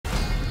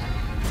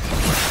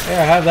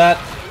Here, have that.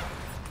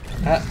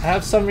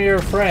 Have some of your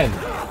friend.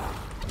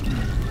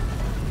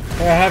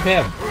 Here, have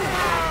him.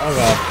 Oh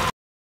god.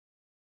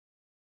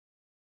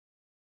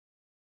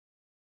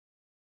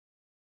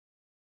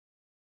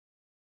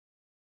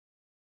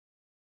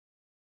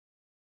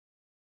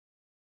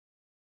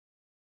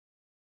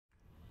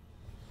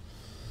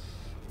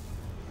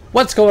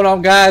 What's going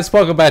on, guys?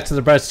 Welcome back to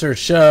the Brester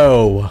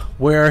Show.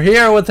 We're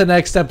here with the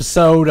next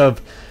episode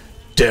of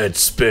Dead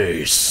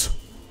Space.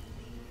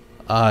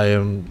 I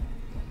am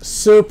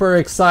super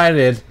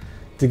excited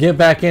to get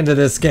back into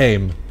this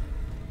game.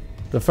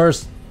 The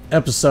first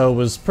episode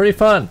was pretty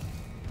fun,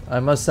 I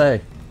must say.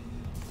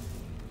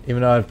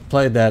 Even though I've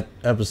played that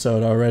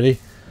episode already.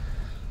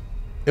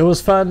 It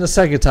was fun the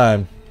second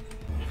time.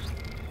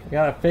 I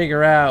gotta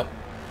figure out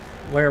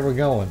where we're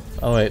going.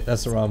 Oh wait,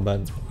 that's the wrong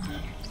button.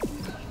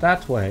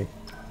 That way.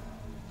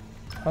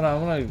 Hold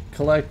on, I'm gonna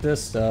collect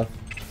this stuff.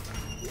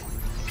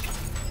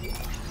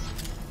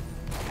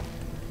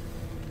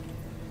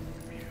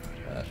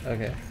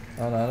 Okay,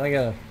 hold on, I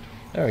gotta...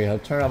 There we go,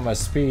 turn on my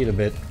speed a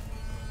bit.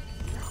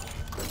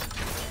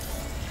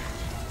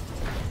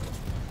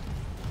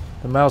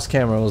 The mouse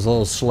camera was a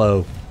little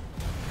slow.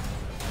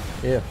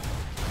 Yeah.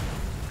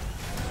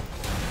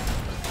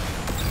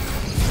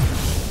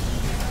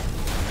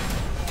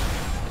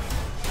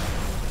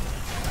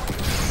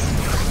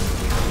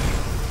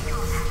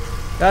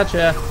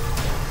 Gotcha.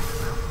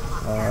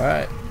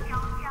 Alright.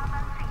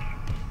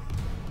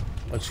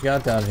 What you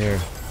got down here?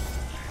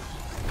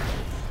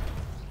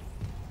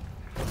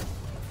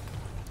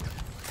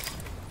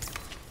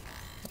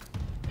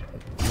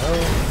 No.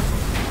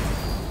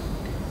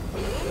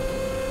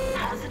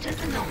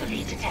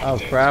 Oh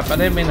crap, I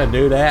didn't mean to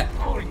do that.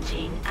 I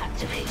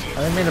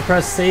didn't mean to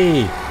press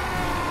C.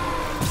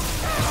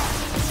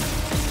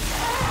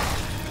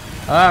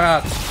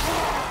 Ah.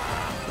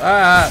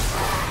 Ah.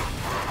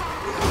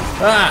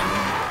 Ah!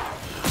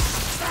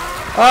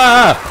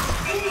 Ah!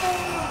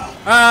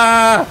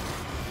 Ah!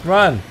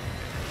 Run!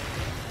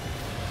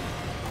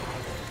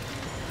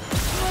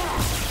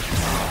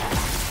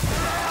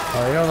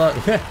 Oh,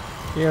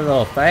 you're a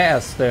little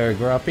fast there,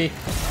 Grumpy.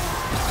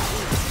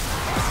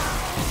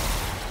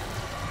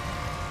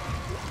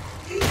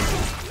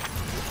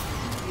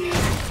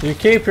 You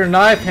keep your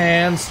knife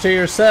hands to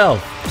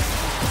yourself.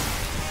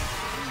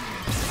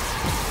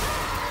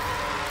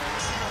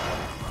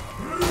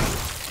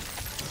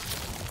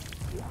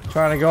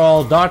 Trying to go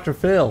all Dr.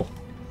 Phil.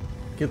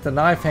 Get the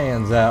knife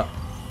hands out.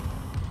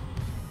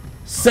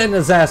 Send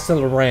his ass to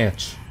the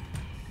ranch.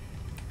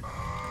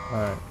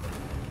 Alright.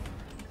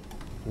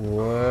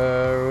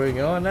 Where are we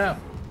going now?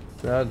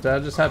 Did I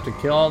just have to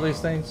kill all these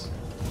things?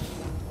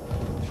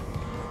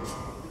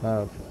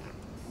 Did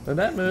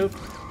that move?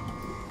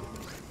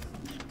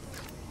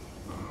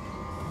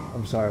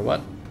 I'm sorry,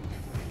 what?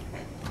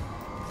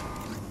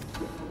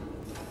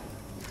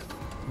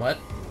 What?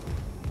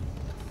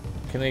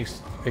 Can you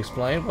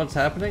explain what's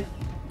happening?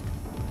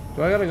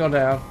 Do I gotta go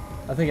down?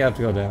 I think I have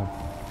to go down.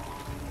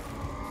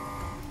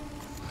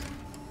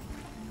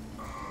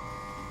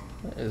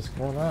 What is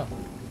going on?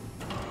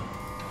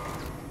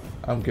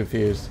 I'm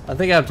confused. I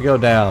think I have to go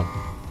down.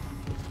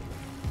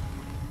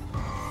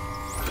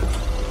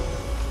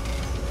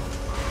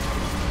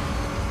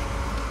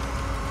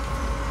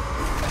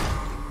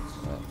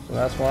 So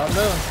that's what I'm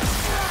doing.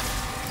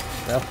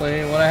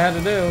 Definitely what I had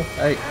to do.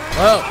 Hey,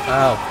 whoa,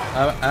 ow,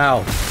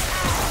 ow.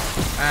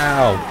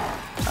 Ow.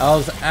 I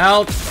was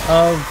out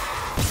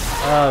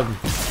of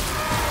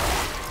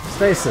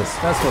stasis.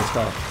 That's what it's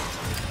called.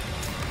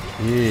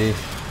 Yeah.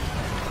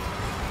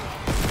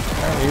 I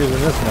ain't using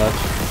this much.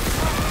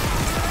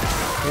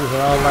 Using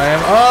all my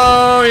ammo.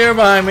 Oh, you're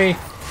behind me.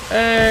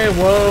 Hey,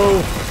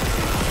 whoa.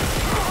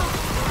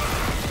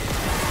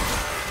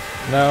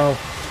 No.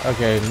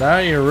 Okay, now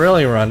you're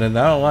really running.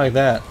 I don't like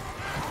that.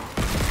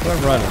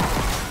 Quit running.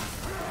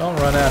 Don't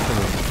run after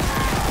me.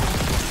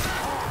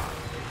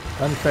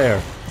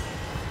 Unfair.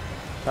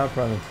 Stop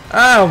running.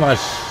 Ow, my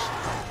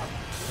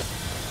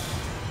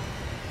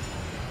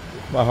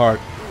heart.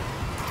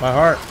 My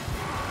heart.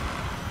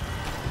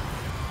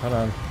 Hold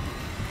on.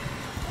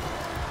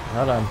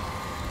 Hold on.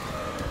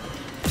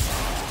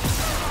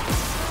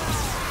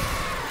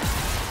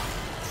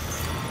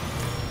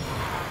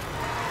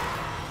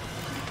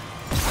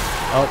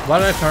 Oh, why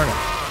did I turn it?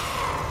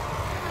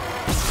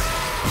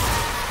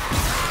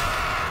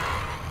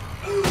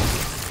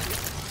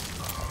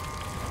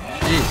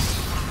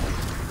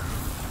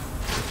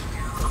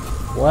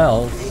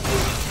 Well,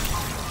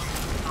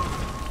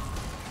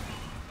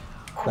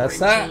 that's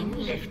that.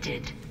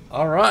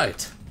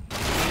 Alright.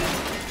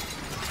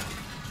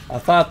 I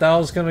thought that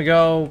was going to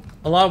go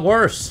a lot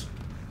worse.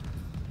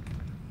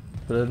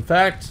 But in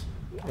fact,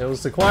 it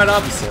was the quite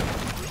opposite.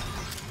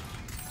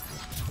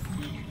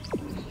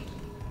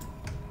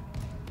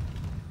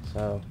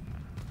 So,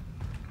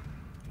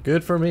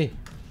 good for me.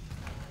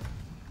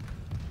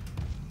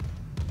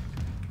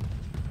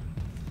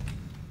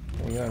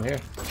 What are you doing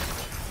here?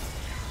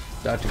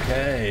 Dr.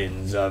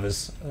 Kane's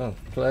office. Oh,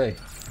 play.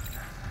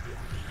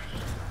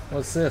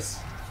 What's this?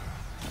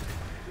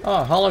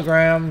 Oh,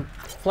 hologram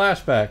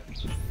flashback.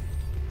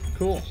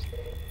 Cool.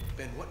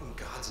 Ben, what in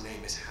God's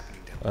name is happening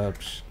down there?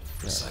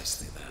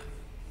 Precisely that.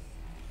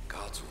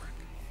 God's work.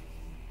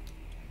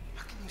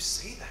 How can you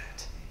say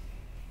that?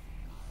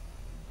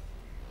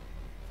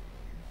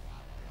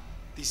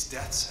 These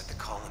deaths at the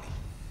colony,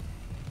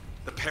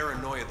 the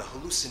paranoia, the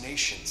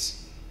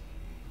hallucinations.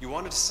 You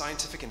wanted a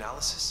scientific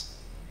analysis?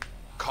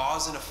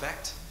 Cause and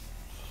effect?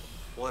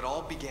 Well, it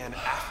all began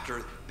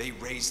after they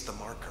raised the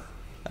marker.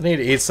 I need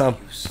to eat some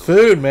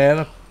food,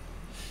 man.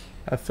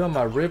 I feel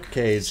my rib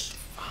cage.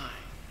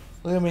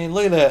 Look at me,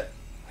 look at that.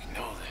 We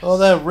know this. Oh,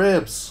 that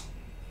ribs.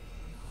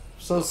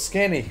 So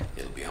skinny.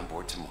 It'll be on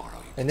board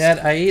tomorrow. And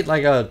yet I eat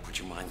like a Put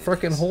your mind at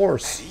frickin' ease.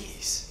 horse. At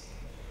ease.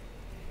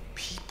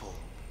 People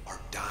are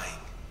dying.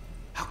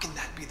 How can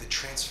that be the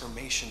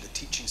transformation the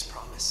teachings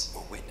promise?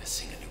 We're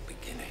witnessing a new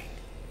beginning,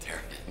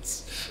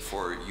 Terrence.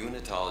 For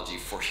unitology,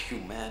 for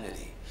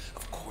humanity.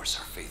 Of course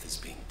our faith is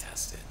being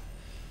tested.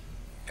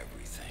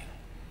 Everything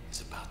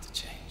is about to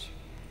change.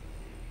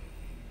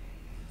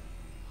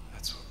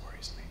 That's what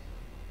worries me.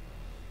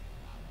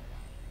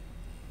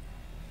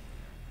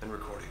 And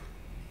recording.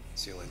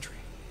 Seal entry.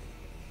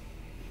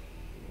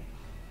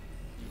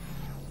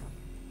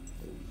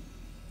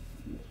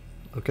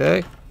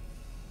 Okay.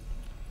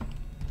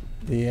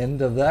 The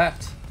end of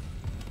that.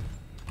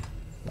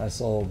 Nice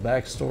little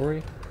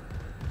backstory.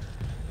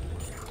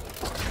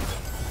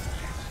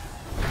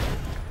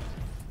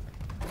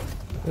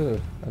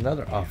 Ooh,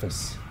 another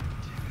office.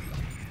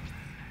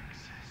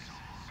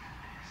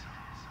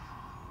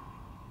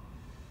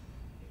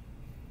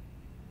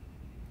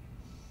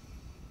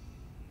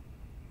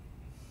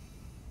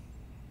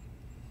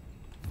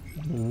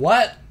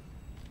 What?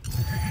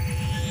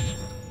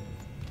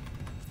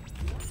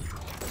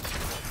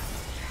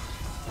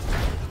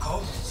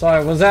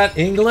 Sorry, was that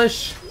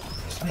English?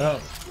 I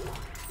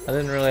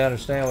didn't really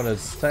understand what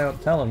it's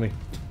telling me.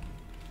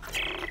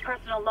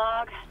 Personal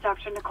log,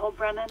 Dr. Nicole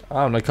Brennan.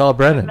 Oh, Nicole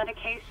Brennan.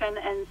 Medication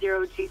and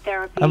zero-G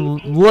therapy. I'm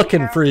Patient looking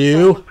care, for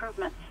you.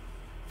 improvements.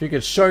 If you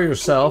could show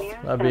yourself,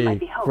 Continues, that'd there might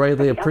be hope greatly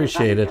for the other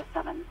appreciated. values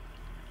of 7.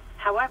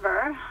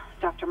 However,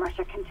 Dr.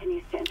 Mercer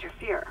continues to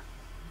interfere.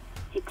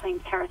 He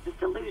claims Harris's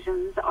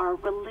delusions are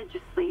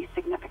religiously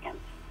significant.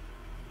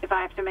 If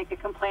I have to make a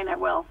complaint, I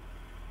will.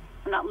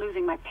 I'm not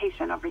losing my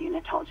patient over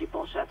unitology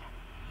bullshit.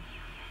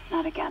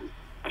 Not again.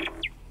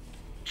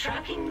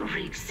 Tracking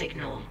rig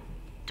signal.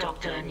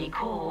 Dr.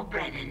 Nicole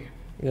Brennan.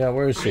 Yeah,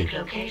 where is she? Rig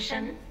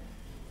location?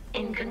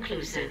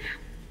 Inconclusive.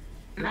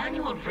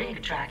 Manual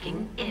rig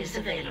tracking is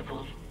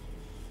available.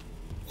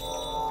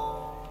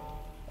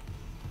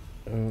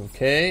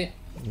 Okay,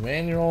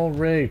 manual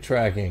rig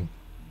tracking.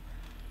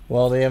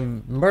 Well, the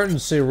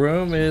emergency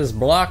room is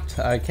blocked.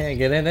 I can't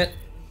get in it.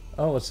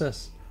 Oh, what's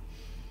this?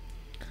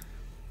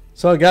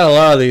 So I got a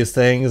lot of these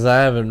things.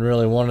 I haven't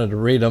really wanted to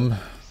read them,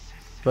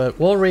 but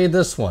we'll read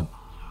this one.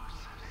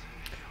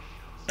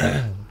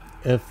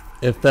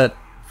 If that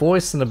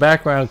voice in the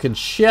background could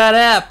shut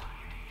up.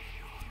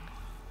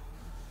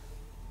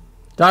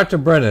 Dr.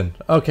 Brennan.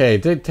 Okay,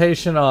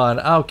 dictation on.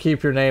 I'll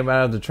keep your name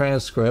out of the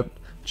transcript.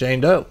 Jane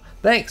Doe.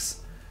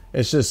 Thanks.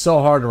 It's just so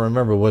hard to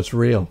remember what's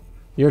real.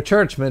 Your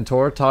church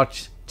mentor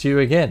talked to you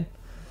again.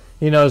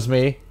 He knows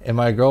me, and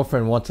my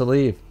girlfriend wants to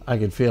leave. I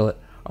could feel it.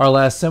 Our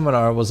last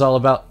seminar was all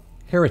about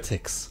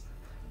heretics.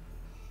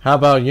 How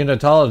about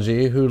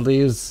unitology? Who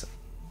leaves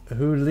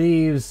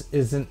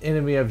is an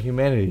enemy of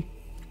humanity.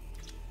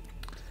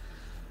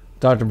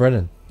 Dr.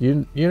 Brennan,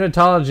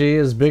 unitology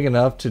is big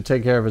enough to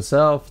take care of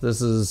itself.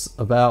 This is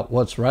about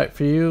what's right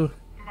for you.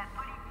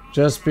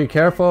 Just be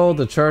careful.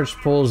 The church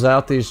pulls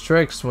out these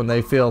tricks when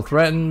they feel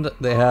threatened.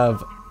 They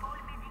have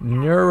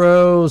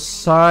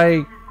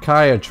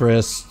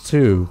neuropsychiatrists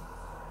too.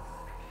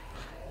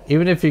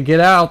 Even if you get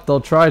out, they'll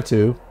try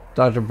to.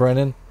 Dr.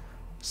 Brennan,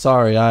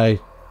 sorry,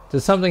 did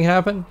something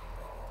happen?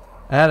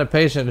 I had a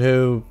patient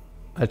who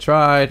I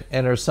tried,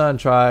 and her son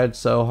tried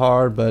so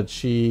hard, but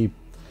I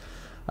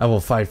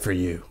will fight for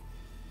you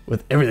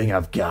with everything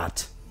I've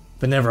got.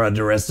 But never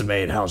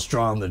underestimate how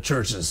strong the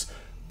church's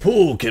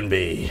pull can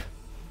be.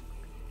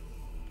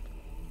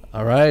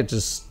 Alright,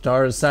 just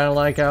started sounding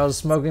like I was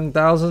smoking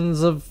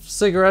thousands of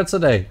cigarettes a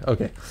day.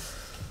 Okay.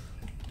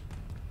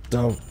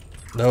 Don't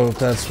know if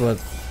that's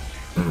what...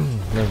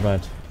 Never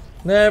mind.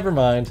 Never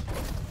mind.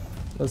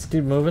 Let's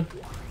keep moving.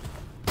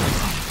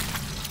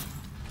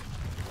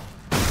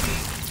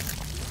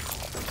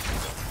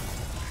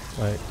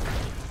 Wait.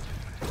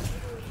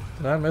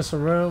 Did I miss a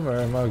room or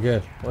am I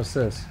good? What's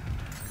this?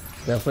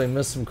 Definitely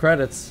missed some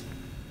credits.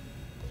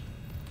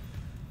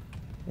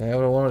 I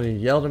would have wanted to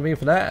yell at me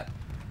for that.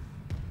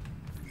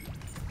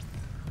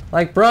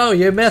 Like, bro,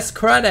 you missed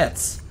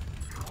credits.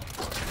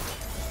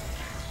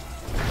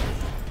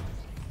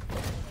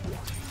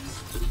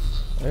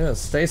 Yeah,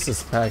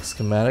 stasis pack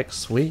schematic,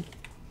 sweet.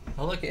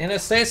 Oh look, in a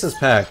stasis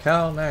pack,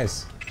 how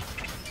nice.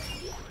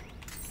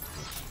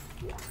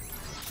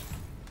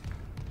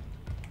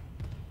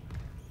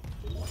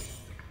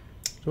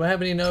 Do I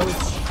have any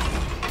notes?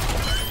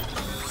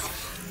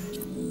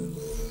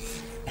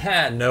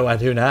 No, I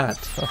do not.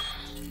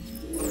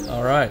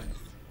 Alright.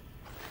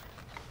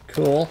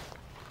 Cool.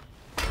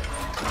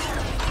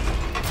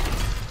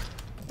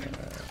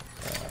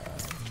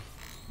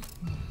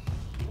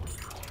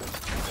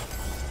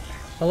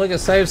 Oh, look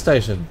at save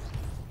station.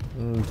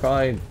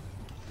 Probably.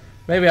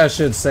 Maybe I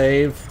should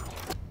save.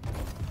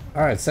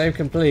 Alright, save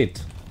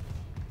complete.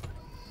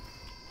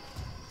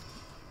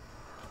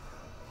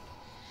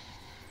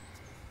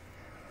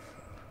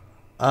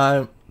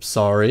 I'm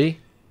sorry.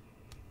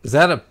 Is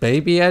that a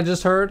baby I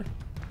just heard?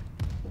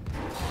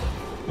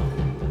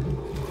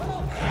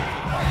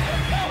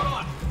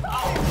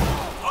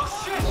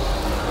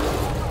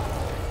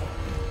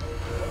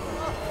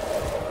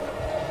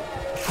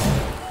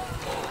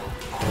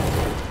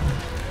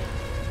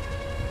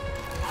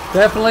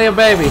 Definitely a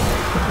baby.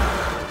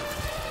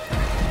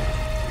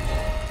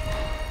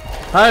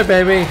 Hi,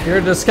 baby.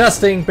 You're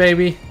disgusting,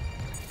 baby.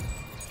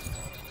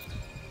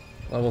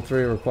 Level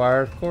 3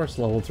 required? Of course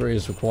level 3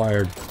 is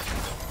required.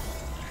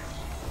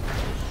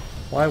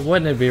 Why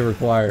wouldn't it be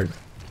required?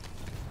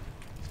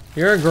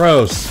 You're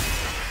gross.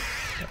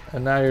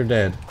 And now you're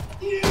dead.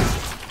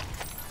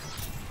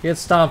 Get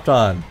stomped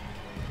on.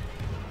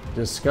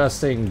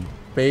 Disgusting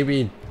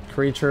baby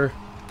creature.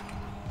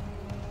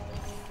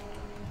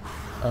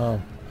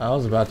 Oh, I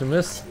was about to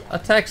miss a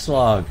text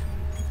log.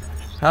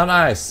 How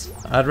nice.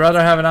 I'd rather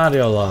have an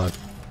audio log.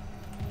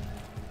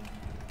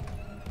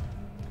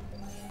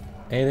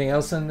 Anything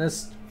else in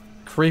this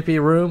creepy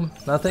room?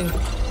 Nothing?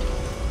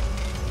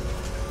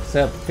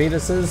 Except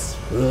fetuses?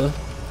 Ugh.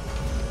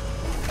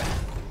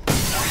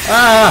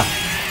 Ah!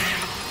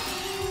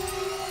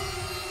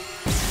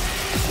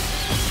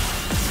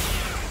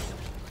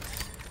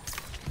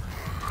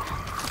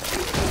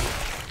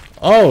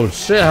 Oh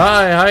shit,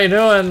 hi, how you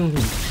doing?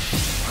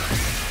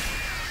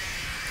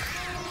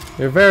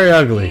 You're very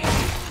ugly.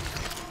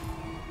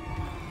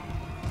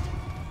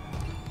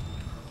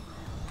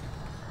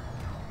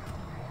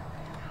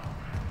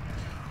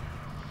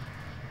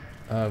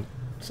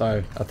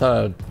 Sorry, I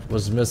thought I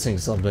was missing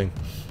something.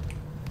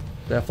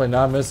 Definitely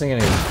not missing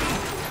anything.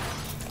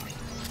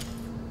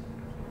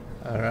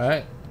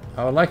 Alright.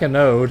 I would like a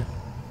node.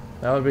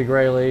 That would be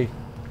greatly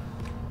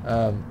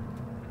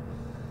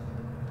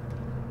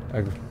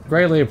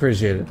greatly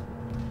appreciated.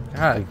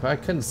 God, I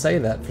couldn't say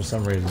that for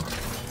some reason.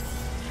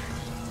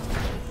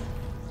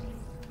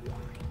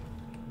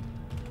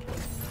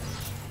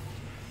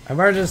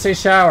 Emergency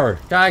shower.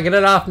 God, get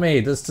it off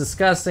me. This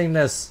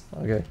disgustingness.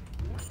 Okay.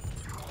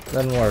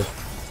 Doesn't work.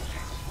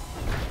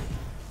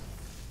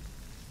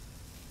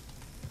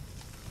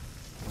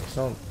 Just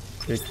don't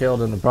get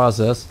killed in the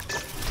process.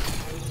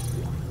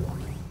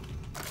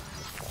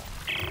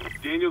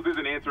 Daniels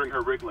isn't answering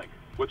her rig link.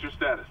 What's your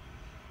status?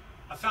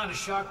 I found a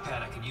shock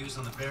pad I can use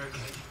on the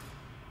barricade.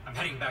 I'm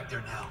heading back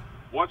there now.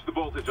 Watch the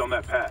voltage on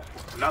that pad.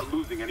 I'm not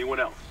losing anyone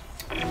else.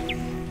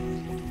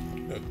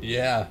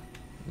 Yeah.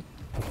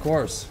 Of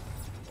course.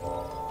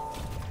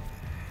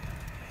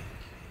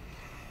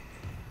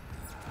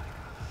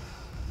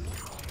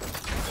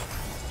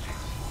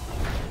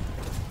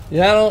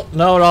 Yeah, I don't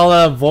know what all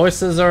the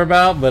voices are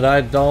about, but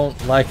I don't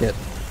like it.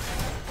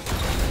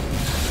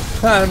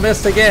 I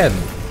missed again.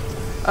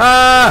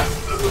 Ah!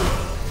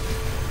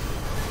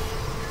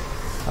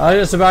 I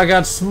just about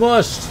got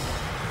smushed.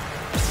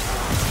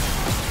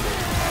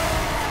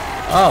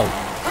 Oh.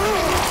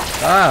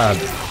 God.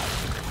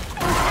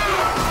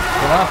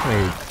 Get off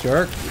me,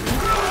 jerk.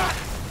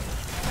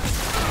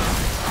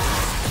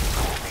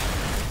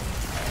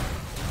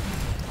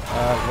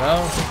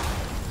 No.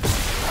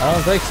 I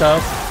don't think so.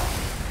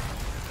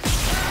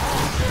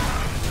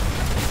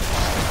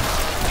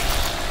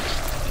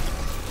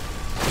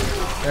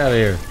 Get out of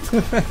here.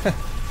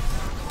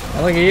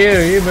 Oh, look at you,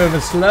 you're moving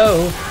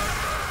slow.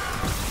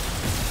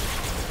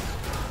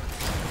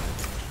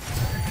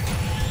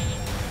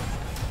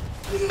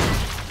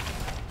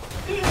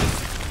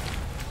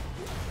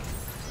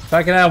 If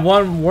I can have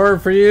one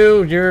word for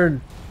you,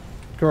 you're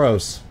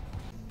gross.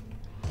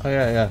 Oh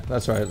yeah,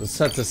 that's right. Let's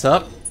set this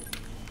up.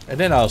 And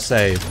then I'll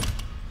save.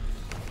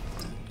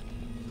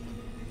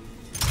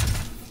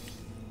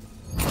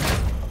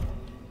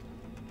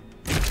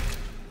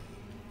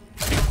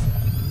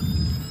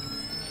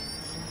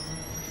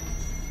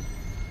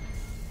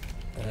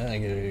 I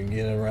gotta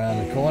get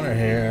around the corner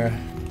here.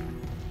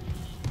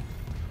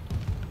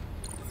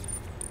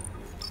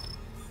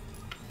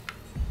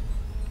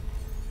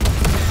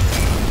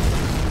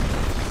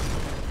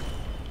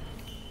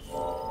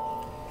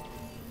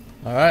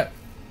 Alright.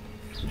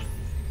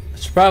 I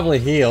should probably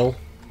heal.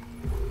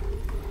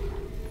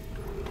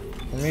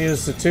 Let me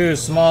use the 2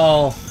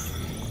 small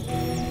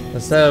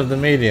instead of the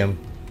medium.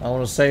 I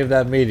want to save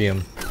that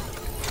medium.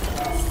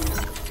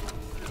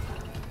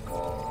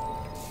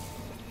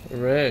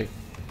 Rick.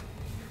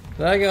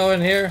 Did I go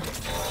in here?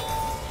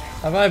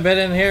 Have I been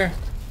in here?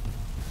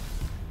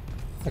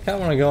 I kind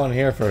of want to go in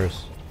here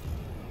first.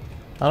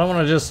 I don't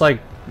want to just like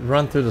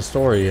run through the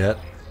story yet.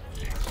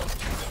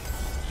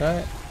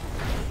 Okay.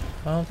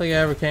 I don't think I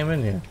ever came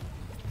in here.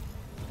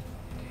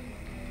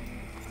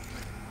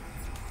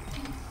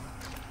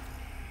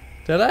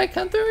 Did I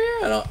come through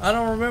here? I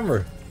don't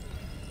remember.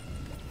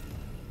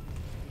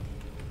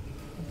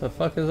 The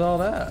fuck is all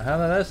that? How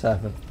did this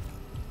happen?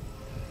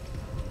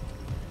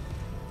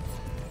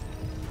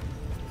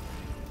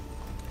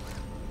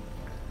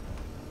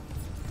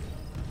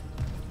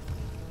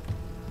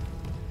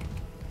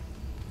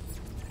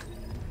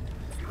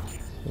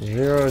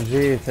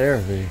 Zero-G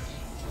therapy.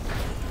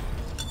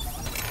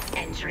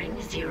 Entering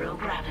zero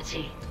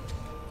gravity.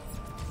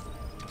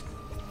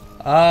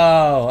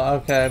 Oh,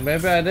 okay.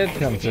 Maybe I did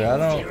come through.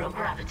 Zero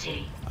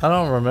gravity. I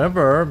don't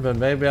remember, but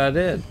maybe I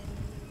did.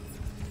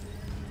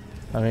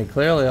 I mean,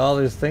 clearly all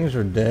these things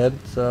are dead,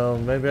 so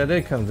maybe I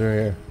did come through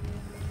here.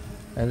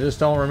 And just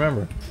don't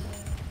remember.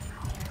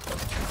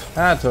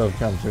 Had to have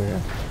come through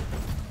here.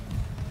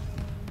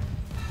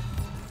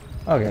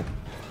 Okay.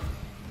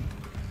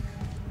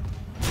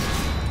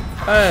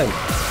 Hey!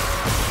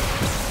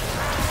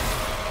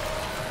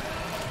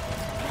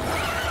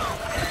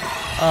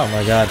 Oh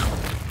my god.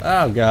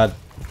 Oh god.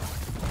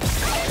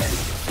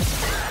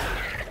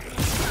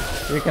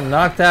 You can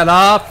knock that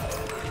off?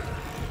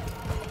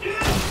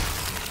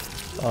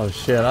 Oh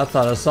shit, I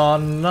thought I saw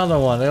another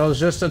one. It was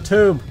just a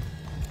tube.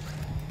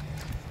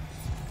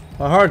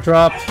 My heart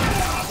dropped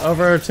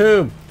over a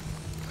tube.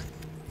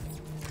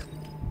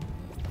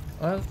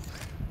 What?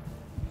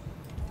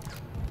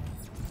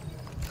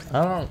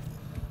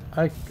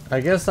 I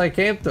guess I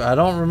came through. I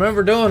don't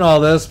remember doing all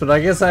this, but I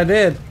guess I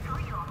did.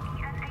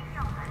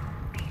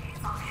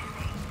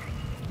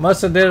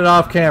 Must have did it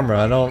off camera.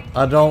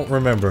 I don't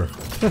remember.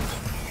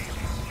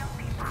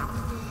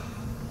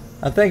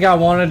 I think I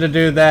wanted to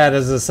do that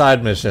as a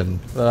side mission,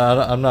 but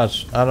I'm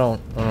not. I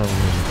don't remember.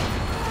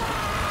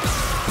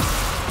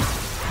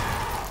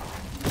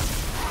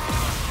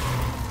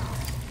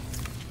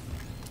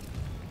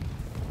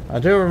 I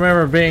do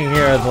remember being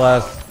here at the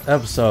last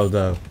episode,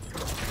 though.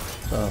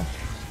 So.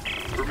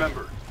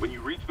 Remember, when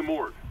you reach the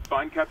morgue,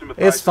 find Captain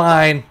Matthias. It's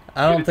fine.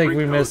 I don't think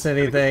we missed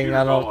anything.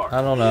 I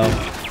don't know.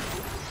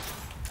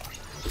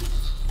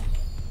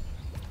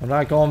 I'm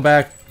not going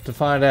back to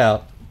find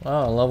out.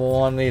 Oh, level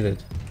 1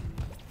 needed.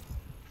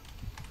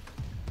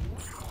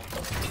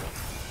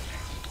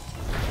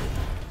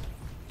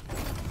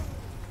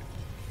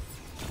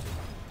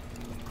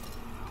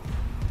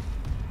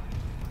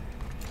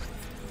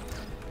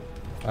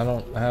 I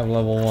don't have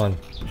level 1.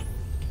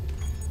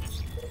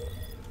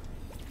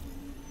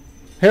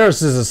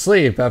 Harris is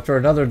asleep after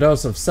another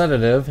dose of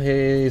sedative.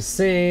 He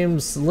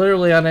seems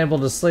literally unable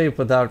to sleep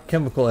without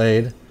chemical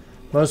aid.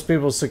 Most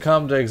people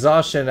succumb to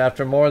exhaustion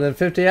after more than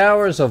 50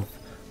 hours of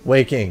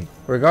waking.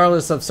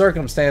 Regardless of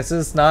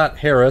circumstances, not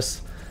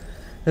Harris.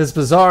 His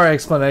bizarre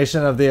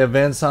explanation of the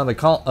events on the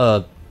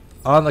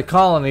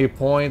colony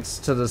points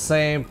to the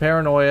same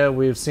paranoia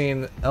we've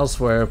seen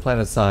elsewhere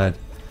planetside.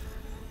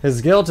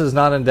 His guilt is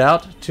not in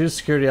doubt. 2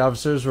 security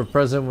officers were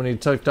present when he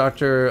took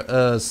Dr.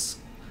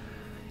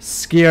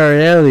 Sciarello?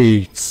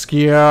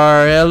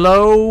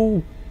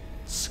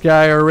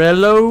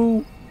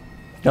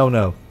 Don't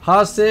know.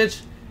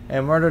 Hostage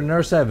and murdered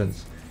Nurse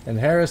Evans. And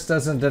Harris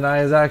doesn't deny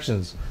his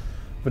actions,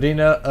 but he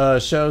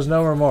shows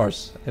no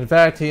remorse. In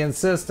fact, he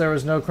insists there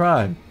was no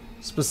crime.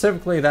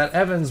 Specifically that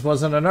Evans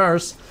wasn't a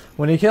nurse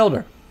when he killed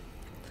her.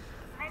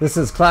 This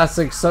is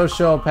classic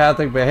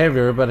sociopathic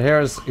behavior, but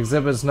Harris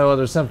exhibits no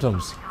other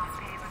symptoms.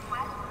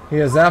 He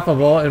is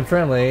affable and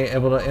friendly,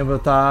 able to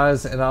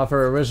empathize and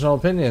offer original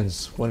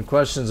opinions. When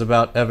questions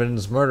about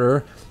Evans'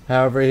 murder,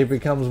 however, he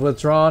becomes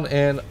withdrawn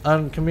and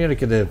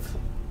uncommunicative.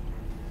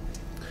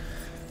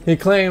 He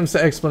claims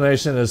the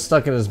explanation is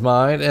stuck in his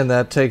mind and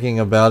that taking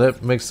about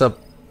it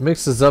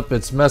mixes up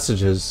its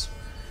messages.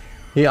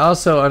 He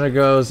also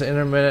undergoes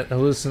intermittent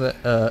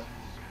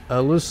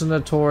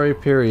hallucinatory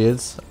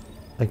periods,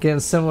 again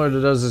similar to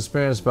those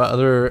experienced by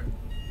other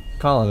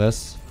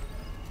colonists.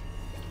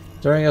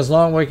 During his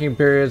long waking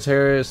periods,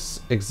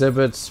 Harris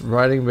exhibits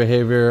writing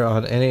behavior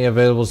on any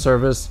available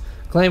service,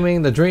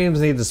 claiming the dreams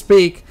need to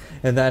speak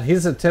and that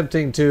he's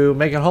attempting to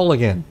make it whole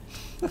again.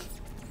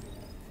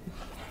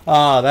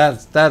 Ah,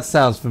 that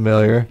sounds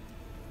familiar.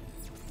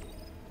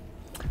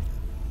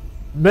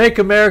 Make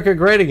America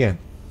great again.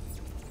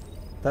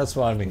 That's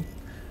what I mean.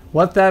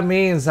 What that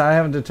means, I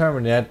haven't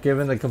determined yet.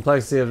 Given the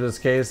complexity of this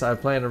case, I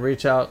plan to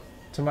reach out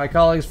to my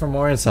colleagues for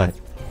more insight.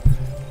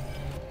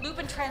 Loop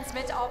and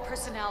transmit to all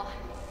personnel.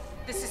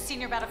 This is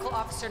Senior Medical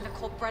Officer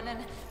Nicole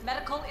Brennan.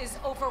 Medical is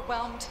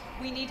overwhelmed.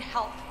 We need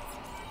help.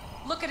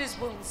 Look at his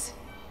wounds.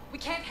 We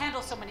can't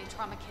handle so many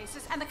trauma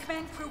cases, and the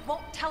command crew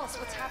won't tell us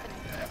what's happening.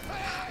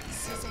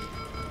 Susan.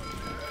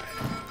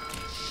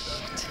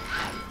 Shit.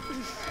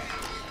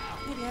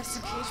 Maybe I have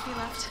some PHP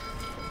left.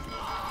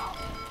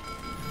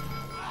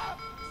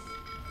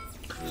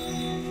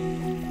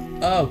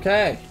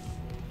 Okay.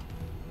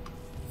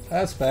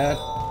 That's bad.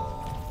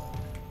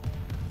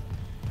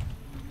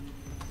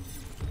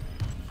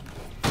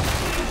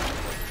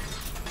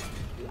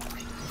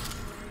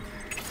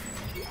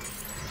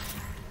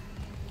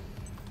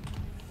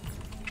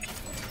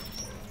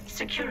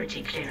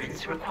 Security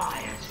clearance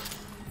required.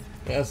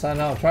 Yes, I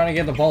know. I'm trying to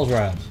get the pulse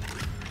rounds.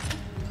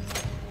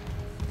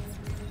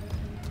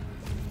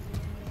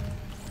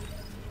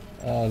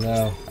 Oh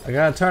no. I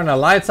gotta turn the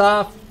lights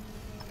off?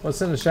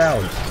 What's in the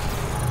showers?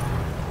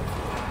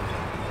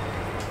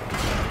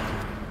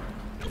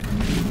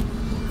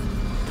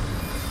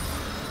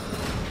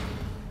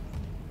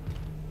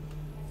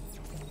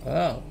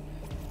 Oh.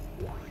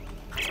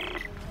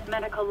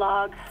 Medical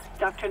log,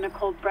 Dr.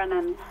 Nicole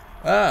Brennan.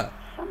 Ah.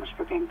 So much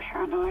for being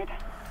paranoid.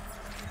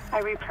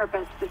 I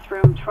repurposed this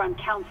room to run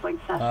counseling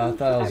sessions. I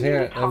thought I was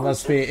here. It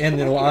must be in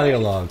the audio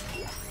log.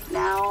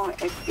 Now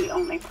it's the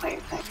only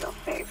place I feel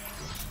safe.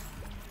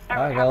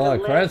 I got a lot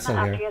of credits in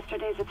after here.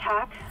 Yesterday's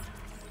attack,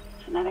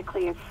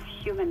 genetically it's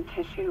human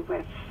tissue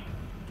with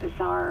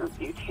bizarre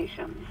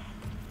mutations.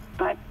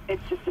 But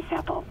it's just a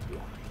sample.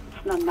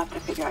 It's not enough to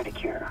figure out a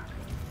cure.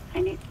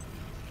 I need...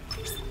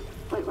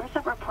 Wait, where's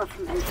that report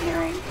from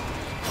engineering?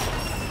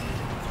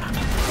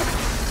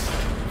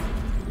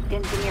 The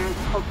engineers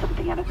pulled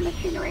something out of the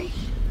machinery.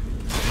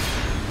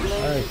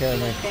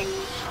 Okay, Thing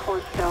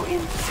torso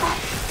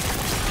intact.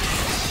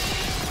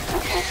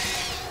 Okay.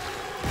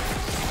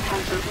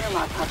 Time for real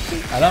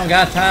autopsy. I don't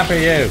got time for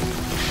you.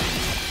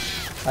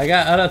 I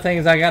got other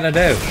things I gotta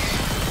do.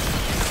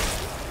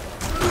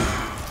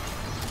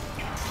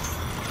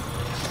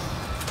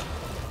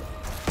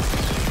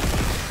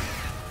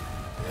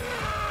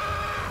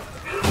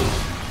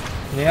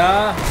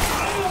 Yeah?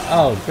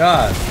 Oh,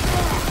 God.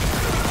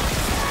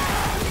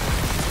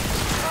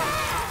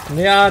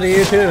 Yeah, to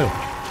you too.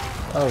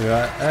 Oh,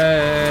 God.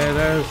 Hey,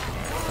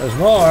 there's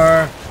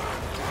more.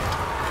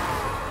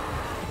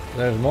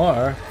 There's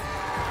more.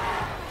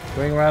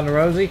 Ring around the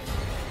rosy?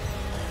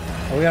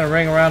 Are we gonna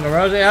ring around the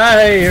rosy?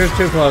 Hey, you're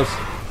too close.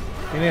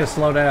 You need to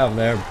slow down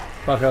there,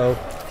 bucko.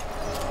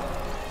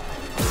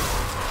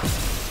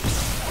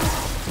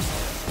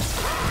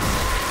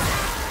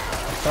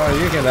 Sorry,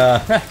 you can,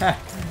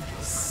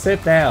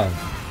 sit down.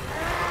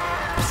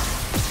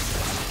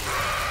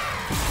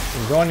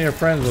 Join your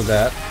friends with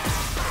that.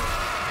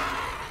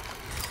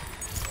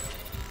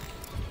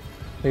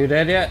 Are you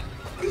dead yet?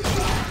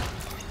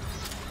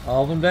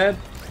 All of them dead?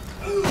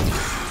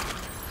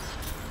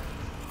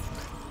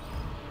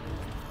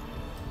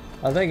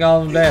 I think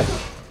all of them dead.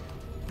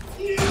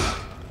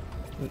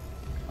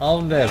 All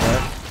of them dead,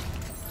 right?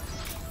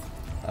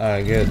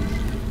 Alright, good.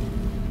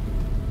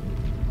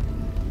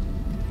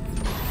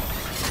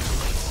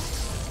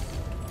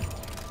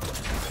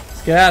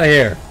 Let's get out of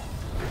here.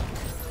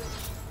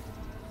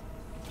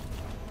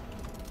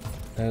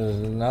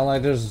 It's not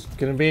like there's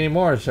gonna be any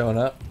more showing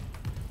up.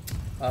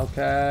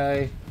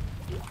 Okay.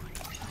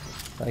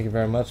 Thank you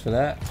very much for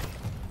that.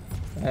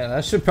 Man, I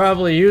should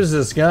probably use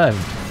this gun.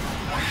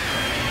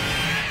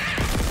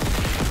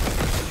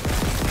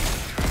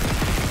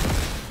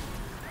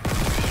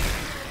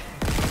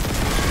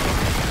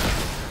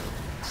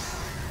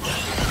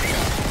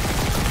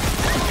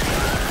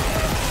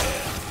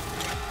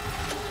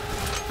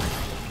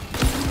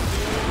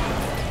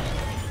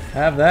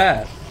 Have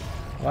that.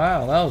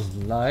 Wow, that was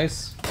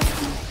nice.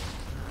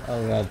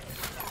 Oh, God.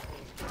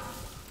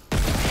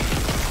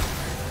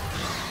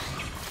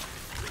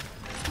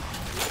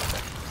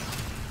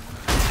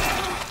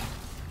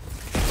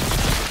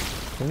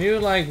 Can you,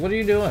 like, what are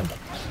you doing?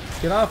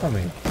 Get off of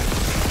me.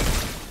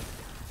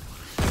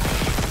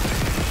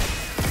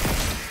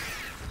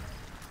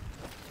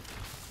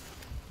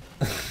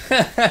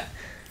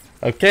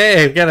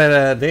 Okay, we've got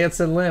a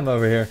dancing limb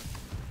over here.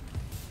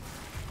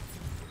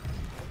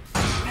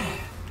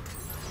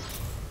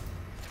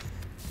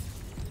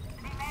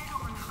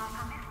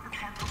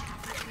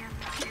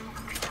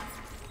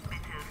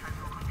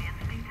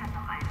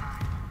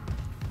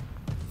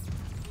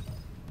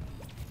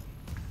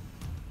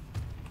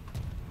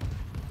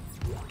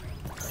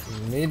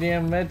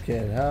 Medium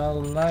medkit,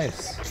 how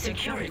nice.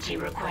 Security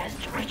request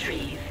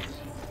retrieved.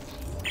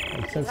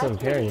 Intensive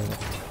care unit.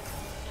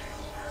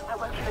 I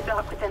woke in the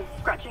dark with them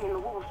scratching in the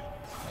walls.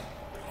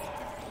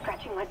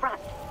 Scratching like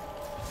rats.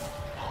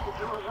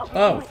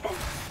 Oh. With them.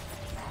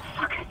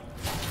 Fuck it.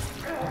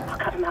 I'll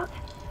cut him out.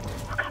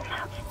 I'll cut him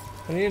out.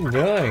 What are you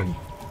doing?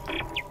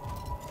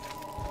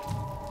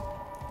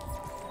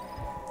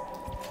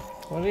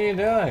 What are you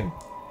doing?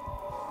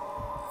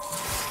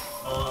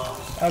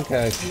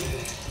 Okay.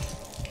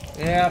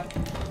 Yep.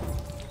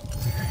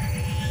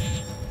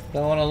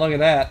 Don't want to look at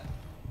that.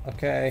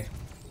 Okay.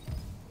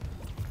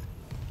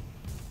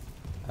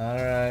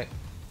 Alright.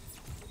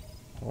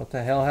 What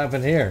the hell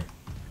happened here?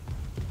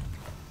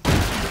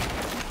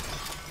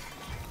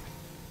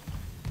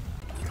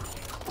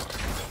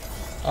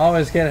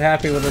 Always get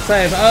happy with the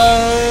save.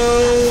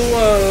 Oh!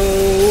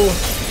 Whoa!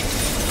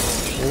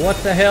 What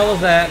the hell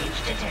is that?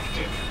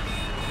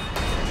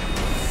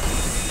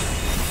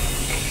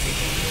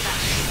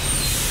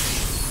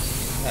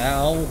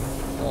 Ow.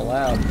 So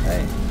loud.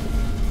 Hey.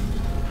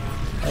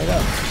 Hold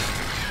up.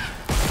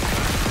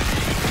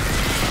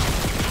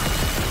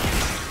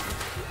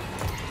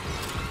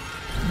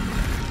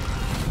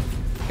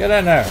 Get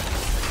in there.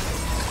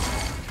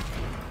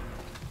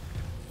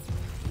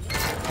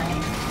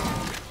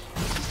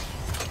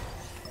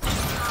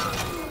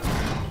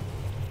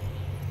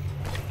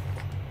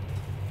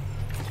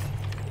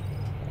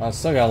 I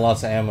still got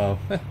lots of ammo.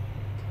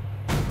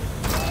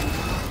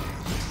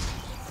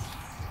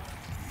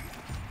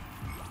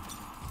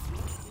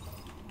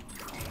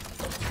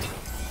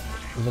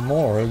 The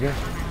morgue.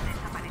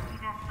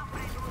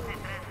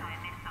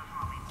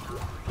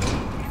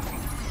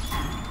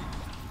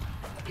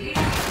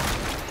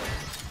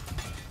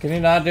 Can you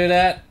not do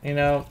that? You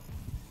know,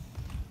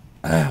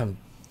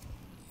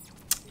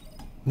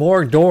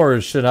 morgue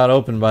doors should not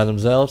open by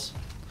themselves.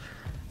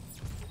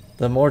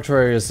 The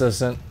mortuary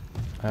assistant,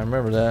 I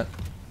remember that.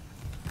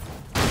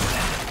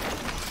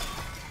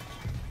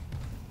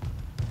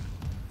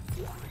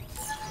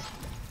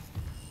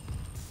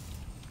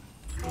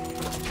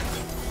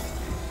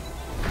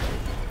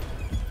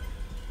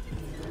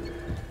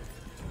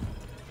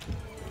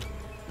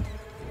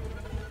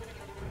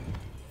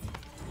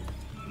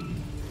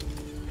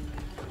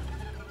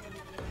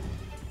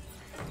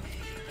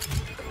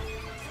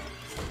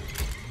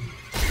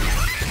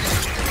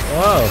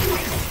 Whoa.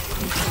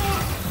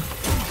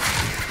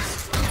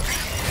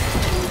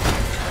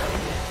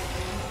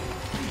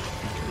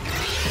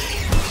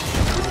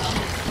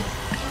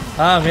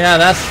 Yeah,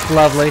 that's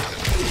lovely.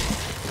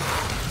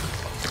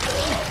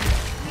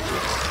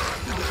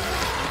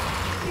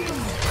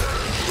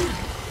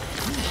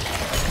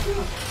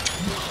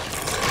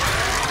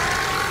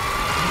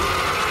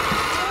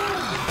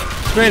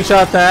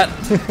 Screenshot that.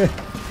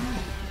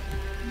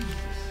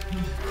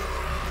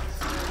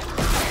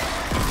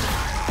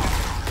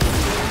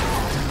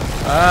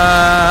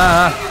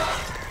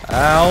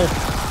 Ow.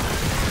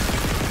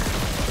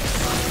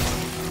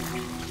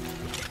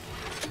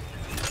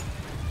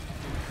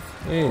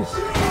 Jeez.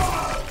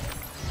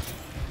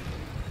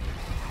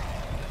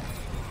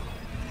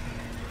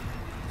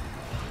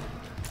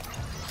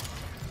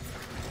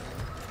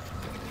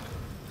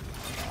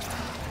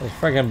 Those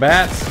freaking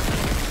bats.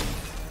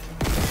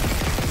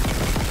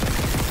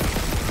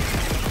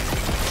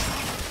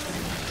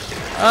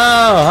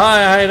 Oh,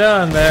 hi, how you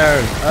doing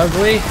there,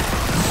 ugly?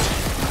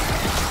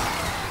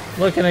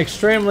 Looking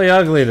extremely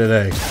ugly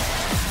today.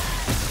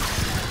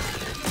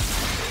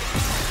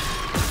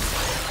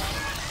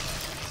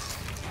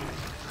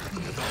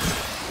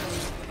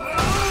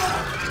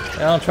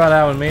 Yeah, don't try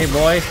that with me,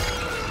 boy.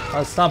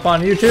 I'll stomp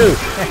on you too.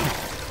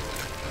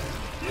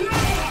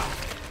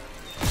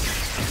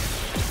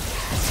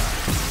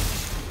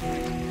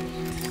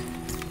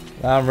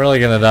 I'm really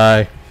gonna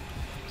die.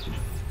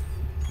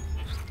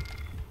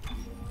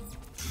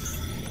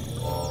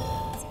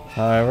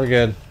 Alright, we're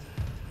good.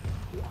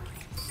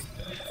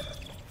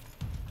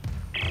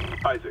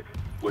 Isaac,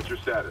 what's your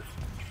status?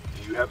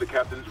 Do you have the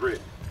captain's rig?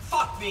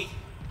 Fuck me!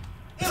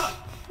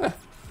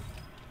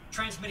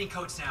 Transmitting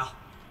codes now.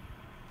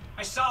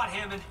 I saw it,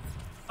 Hammond.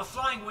 A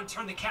flying one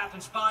turned the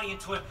captain's body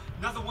into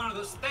another one of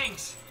those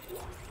things.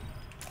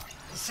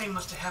 The same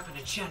must have happened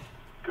to Chen.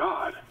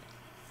 God.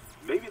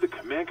 Maybe the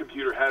command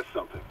computer has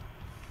something.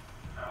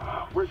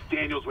 Where's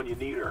Daniels when you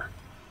need her?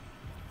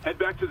 Head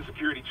back to the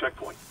security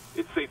checkpoint.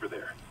 It's safer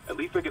there. At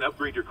least I can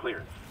upgrade your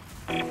clearance.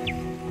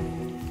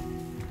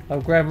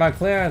 Upgrade my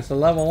clearance to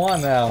level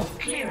 1 now.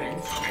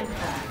 Clearance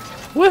confirmed.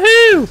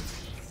 Woohoo!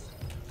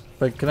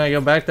 But can I go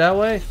back that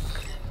way?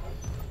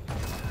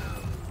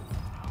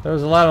 There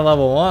was a lot of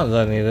level 1s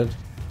I needed.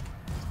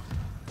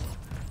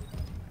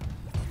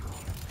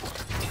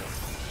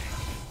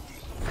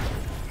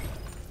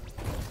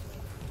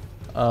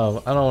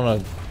 Oh, I don't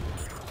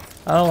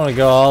want to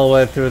go all the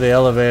way through the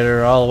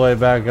elevator, all the way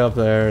back up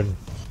there.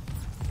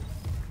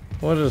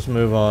 We'll just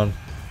move on.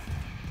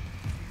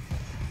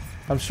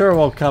 I'm sure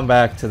we'll come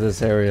back to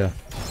this area.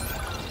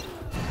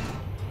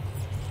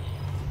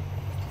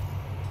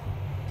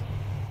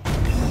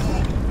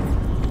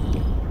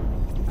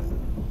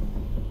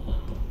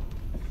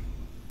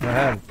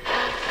 Ahead.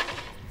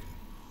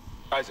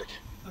 Isaac,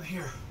 I'm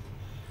here.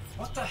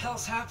 What the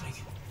hell's happening?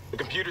 the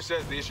computer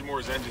says the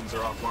Ishimura's engines are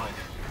offline.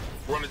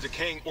 We're on a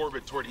decaying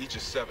orbit toward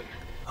Aegis 7.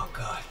 Oh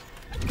god.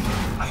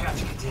 I have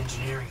to get to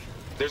engineering.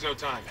 There's no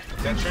time.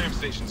 That tram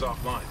station's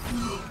offline.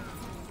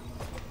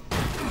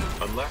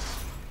 Unless...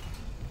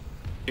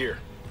 Here.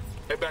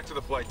 Head back to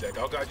the flight deck.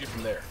 I'll guide you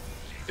from there.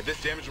 If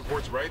this damage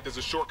report's right, there's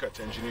a shortcut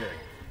to engineering.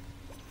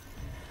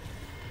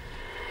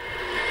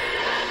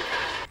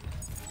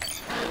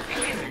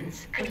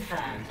 Clearance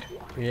confirmed.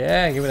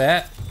 Yeah, give me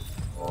that.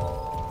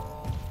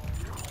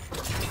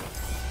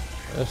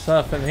 There's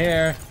stuff in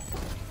here.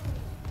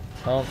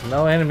 Oh,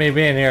 no enemy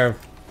being here.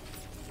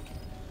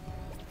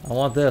 I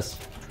want this.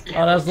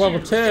 Oh, that's level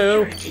 2.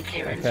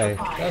 Okay,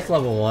 that's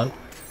level 1.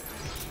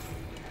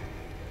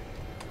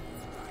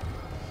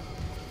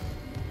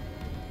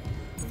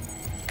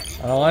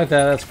 I don't like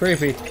that. That's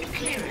creepy.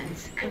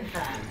 Clearance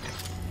confirmed.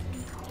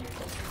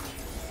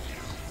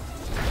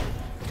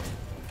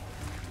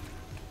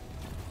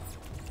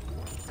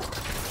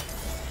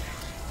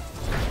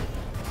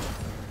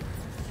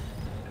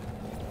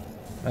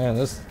 Man,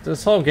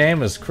 this whole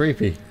game is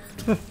creepy.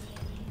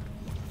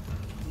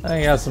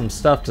 I got some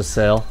stuff to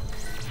sell.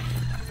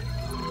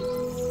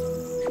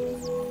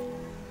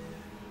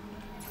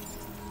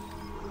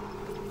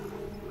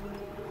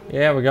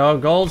 Yeah, we go.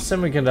 Gold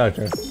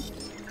semiconductor.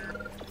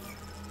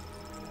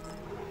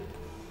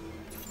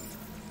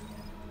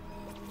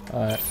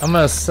 Alright, I'm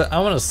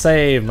gonna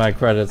save my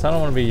credits. I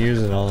don't want to be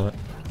using all of it.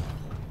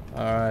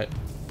 Alright.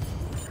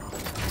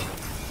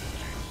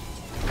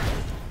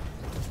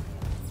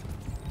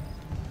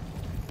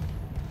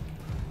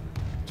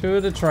 To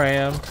the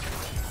tram.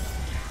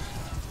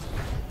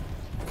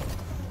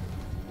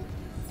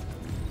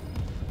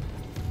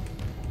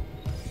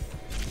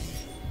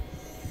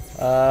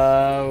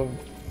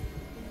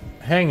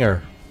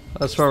 Hangar.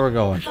 That's where we're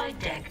going. Flight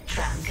deck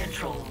tram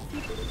control.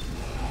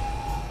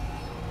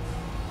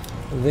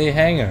 The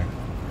hangar.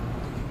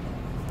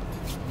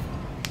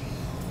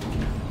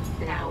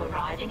 Now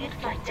arriving at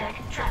flight deck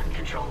tram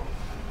control.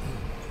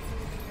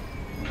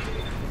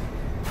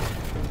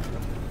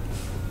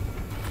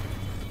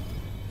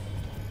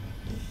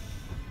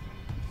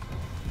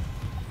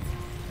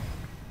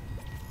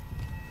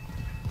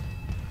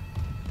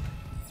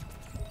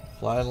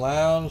 Flight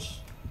lounge.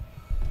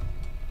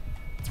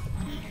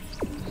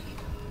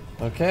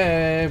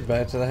 Okay,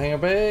 back to the hangar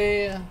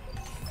bay.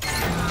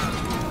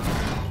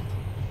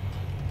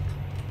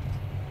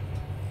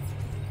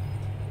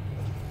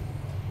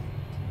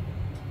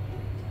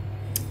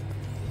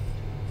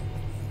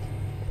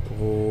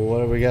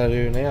 What do we gotta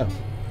do now?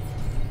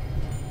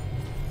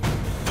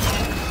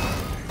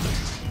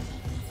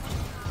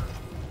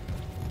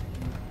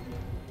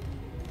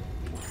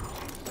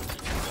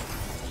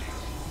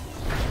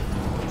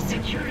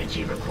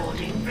 Security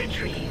recording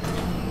retrieved.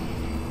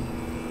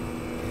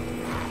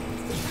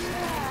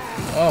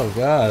 Oh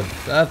god,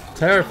 that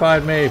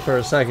terrified me for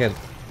a second.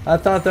 I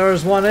thought there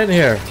was one in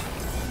here.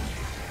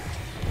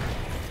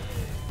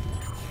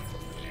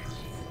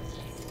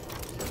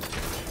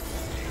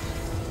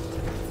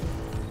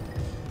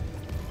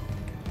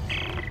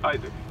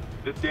 Isaac,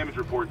 this damage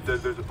report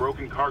says there's a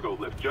broken cargo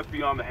lift just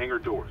beyond the hangar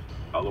doors.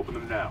 I'll open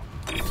them now.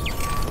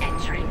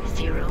 Entering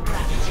zero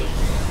gravity.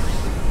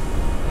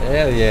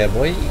 Hell yeah,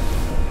 boy.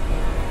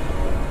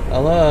 I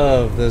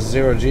love the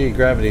zero-G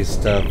gravity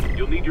stuff.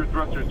 You'll need your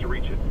thrusters to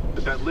reach it,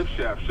 but that lift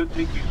shaft should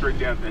take you straight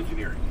down to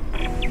engineering.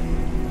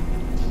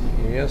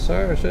 Yes,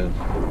 sir, it should.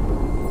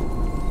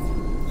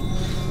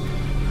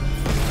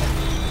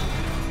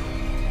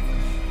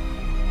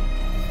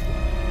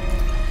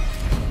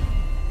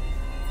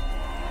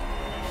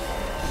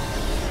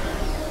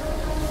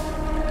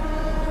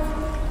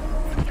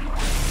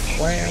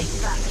 Wham.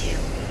 Vacuum.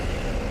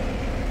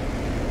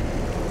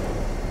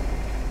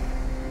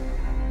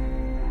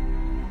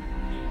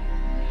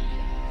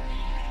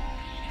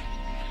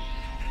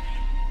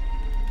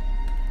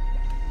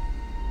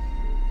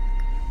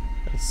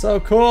 It's so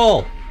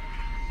cool.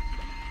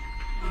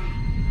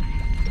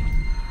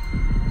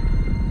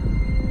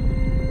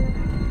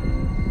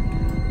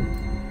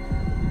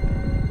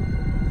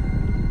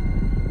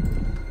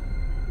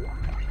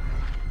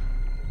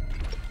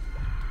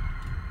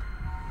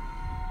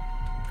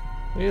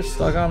 You're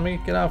stuck on me?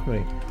 Get off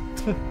me.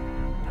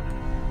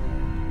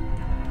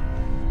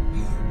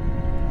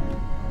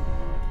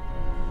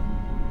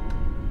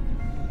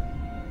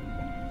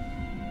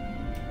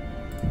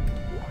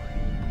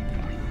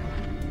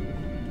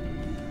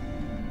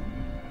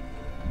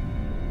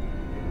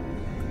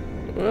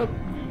 Whoop.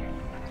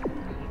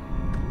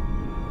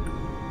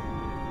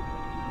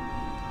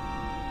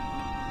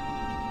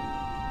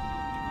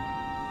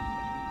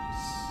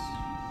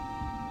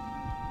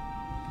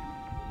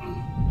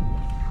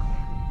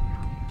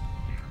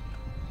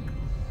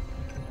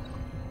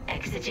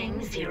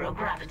 Exiting zero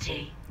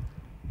gravity.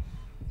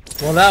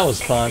 Well, that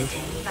was fun.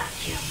 Exiting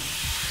vacuum.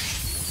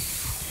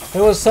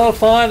 It was so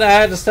fun, I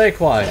had to stay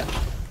quiet.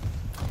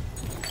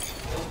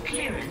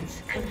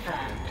 Clearance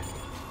confirmed.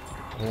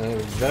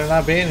 Better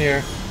not be in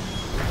here.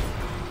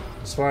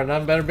 I swear,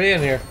 none better be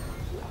in here.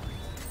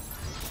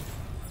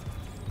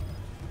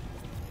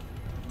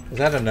 Is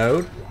that a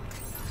node?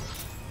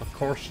 Of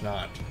course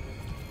not.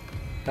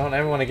 Don't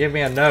ever want to give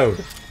me a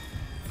node.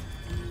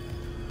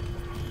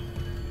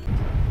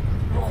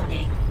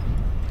 Warning.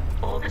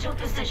 Orbital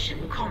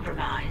position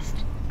compromised.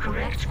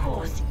 Correct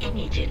course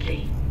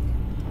immediately.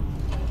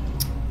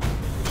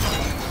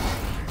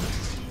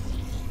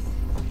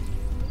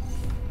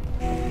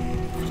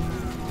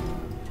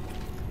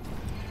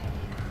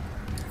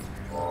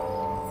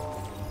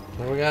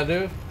 What do we gotta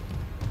do?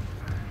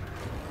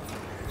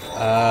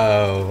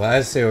 Oh,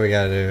 I see what we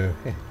gotta do.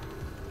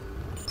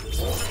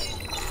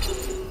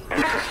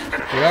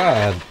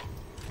 God.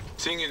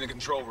 Seeing you in the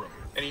control room.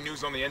 Any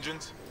news on the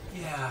engines?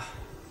 Yeah,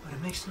 but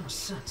it makes no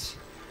sense.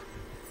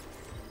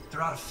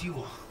 They're out of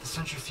fuel. The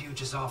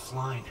centrifuge is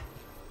offline.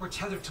 We're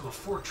tethered to a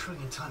 4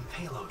 trillion ton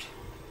payload.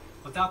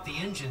 Without the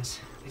engines,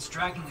 it's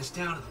dragging us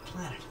down to the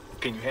planet.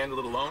 Can you handle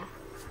it alone?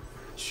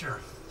 Sure,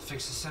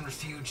 fix the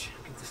centrifuge,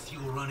 get the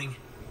fuel running,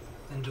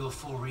 then do a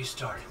full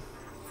restart.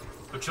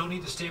 But you'll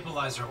need to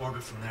stabilize our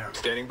orbit from there.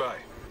 Standing by.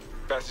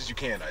 Fast as you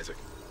can, Isaac.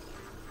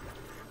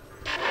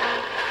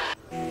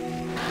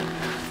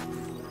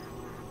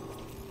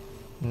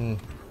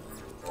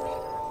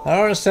 I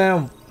don't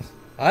understand.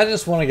 I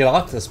just want to get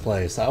off this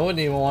place. I wouldn't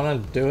even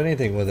want to do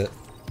anything with it.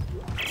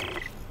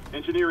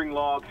 Engineering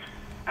log.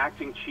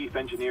 Acting Chief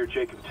Engineer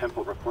Jacob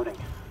Temple reporting.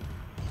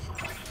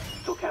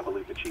 Still can't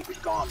believe the chief is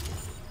gone.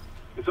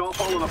 It's all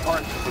falling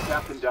apart since the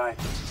captain died.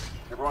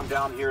 Everyone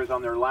down here is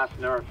on their last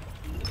nerve.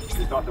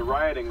 We thought the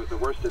rioting was the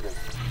worst of it.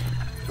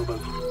 So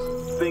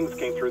those things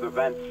came through the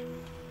vents.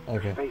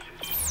 Okay.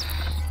 Faces.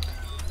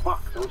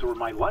 Fuck, those were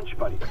my lunch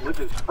buddies,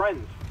 Liz's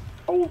friends,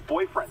 old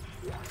boyfriends.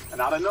 And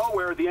out of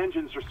nowhere, the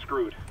engines are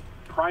screwed.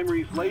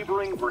 Primary's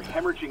laboring, we're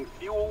hemorrhaging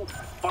fuel.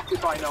 Fuck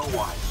if I know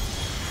why.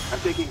 I'm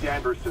taking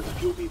Danvers to the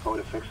fuel depot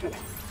to fix it.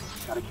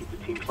 Gotta keep the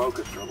team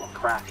focused or we'll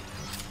crack.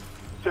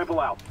 Temple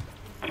out.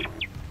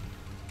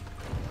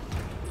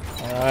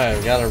 Alright,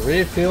 we gotta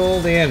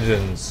refuel the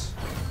engines.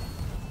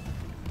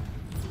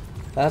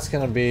 That's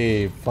gonna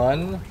be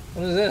fun.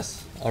 What is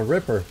this? A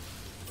Ripper.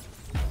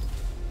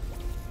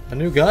 A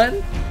new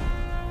gun?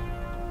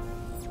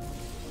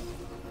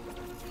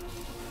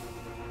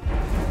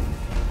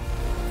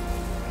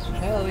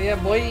 Hell yeah,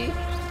 boy!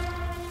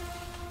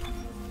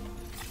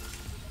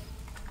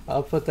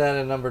 I'll put that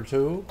in number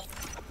 2.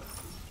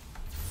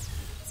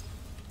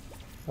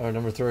 Or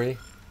number 3.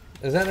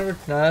 Is that number?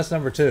 No, that's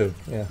number 2.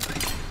 Yeah.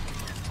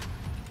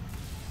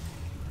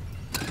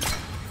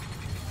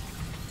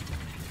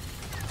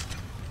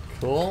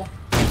 Cool.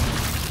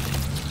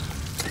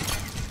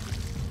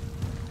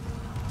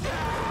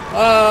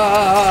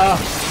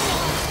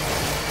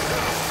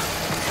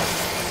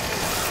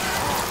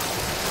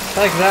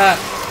 Like that.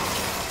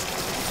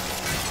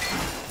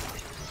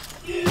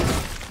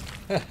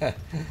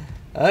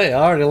 I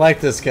already like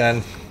this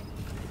gun.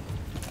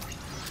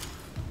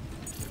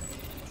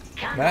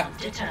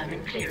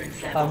 Determine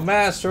clearance level. A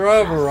master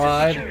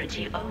override.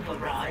 Security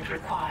override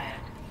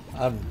required.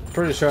 I'm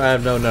pretty sure I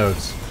have no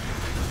notes.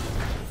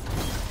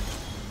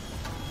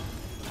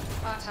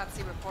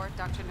 Autopsy report,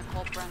 Dr.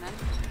 Nicole Brennan.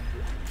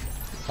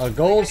 A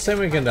gold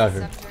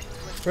semiconductor.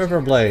 River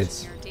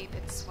blades.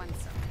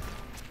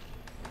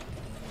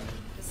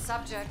 The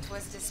subject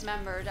was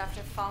dismembered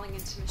after falling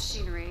into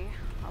machinery,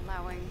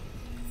 allowing...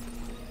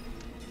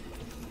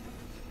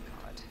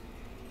 God.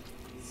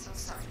 So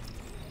sorry.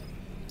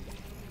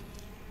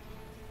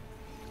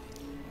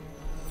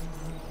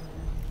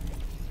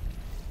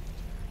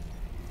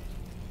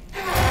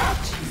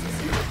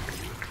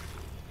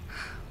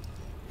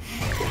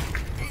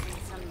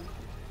 Some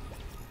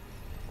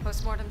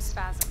postmortem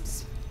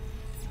spasms.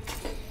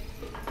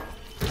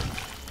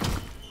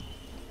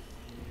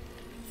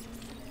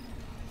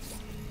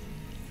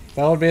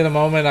 That would be the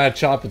moment I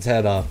chop its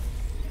head off.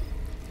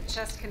 The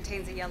chest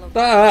contains a yellow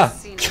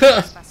seen in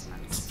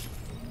specimens.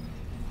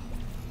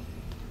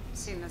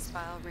 Seen this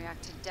vial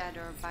react to dead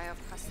or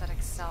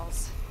bioprosthetic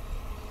cells.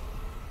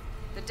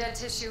 The dead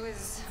tissue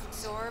is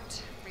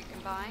absorbed,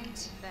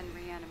 recombined, then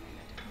reanimated.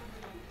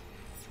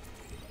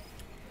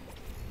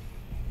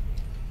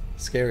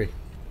 Scary.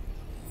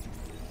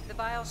 The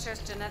vial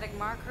shares genetic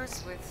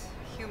markers with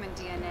human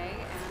DNA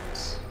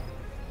and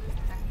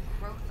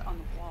growth on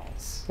the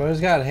walls. Bro,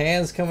 he's got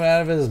hands coming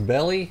out of his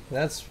belly?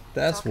 That's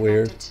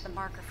weird. To the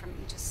marker from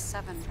Aegis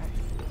 7,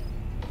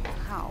 but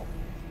how?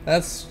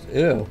 That's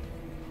ew.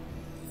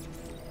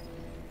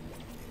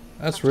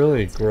 That's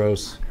really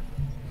gross.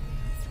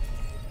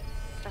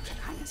 Dr.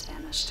 Kine has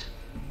vanished.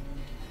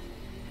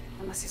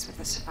 Unless he's with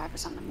the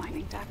survivors on the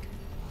mining deck.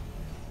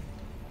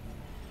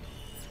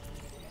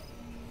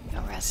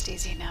 Go rest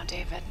easy now,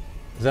 David.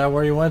 Is that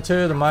where you went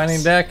to? The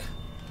mining deck?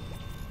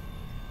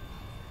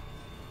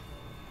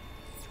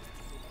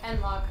 End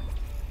log.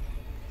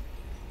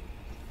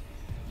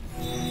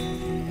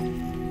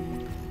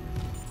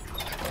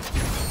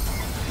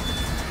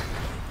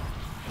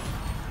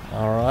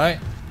 Alright.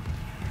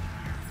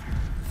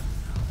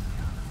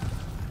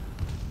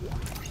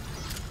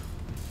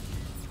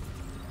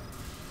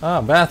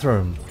 Ah,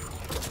 bathroom.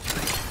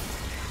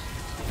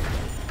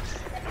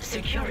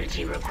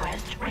 Security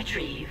request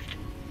retrieved.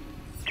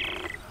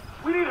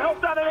 We need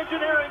help down in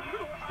engineering.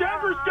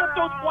 Danvers, get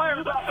those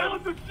wires up. Tell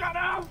him to shut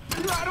up.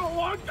 I don't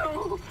want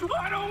to.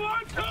 I don't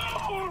want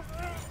to.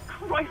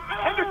 Christ,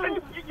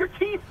 Henderson, your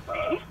teeth.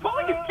 He's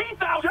pulling his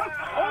teeth out. Just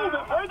hold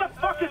it. Where the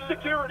fuck is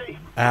security?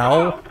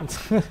 Ow.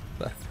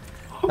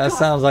 That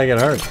sounds like it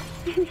hurt.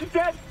 He's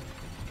dead.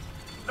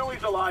 No,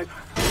 he's alive.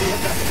 What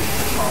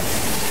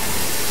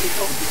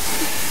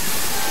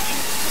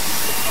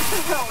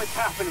the hell is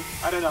happening?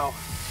 I don't know.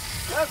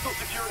 Cancel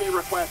security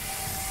request.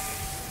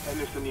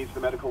 Henderson needs the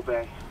medical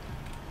bay.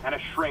 And a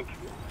shrink.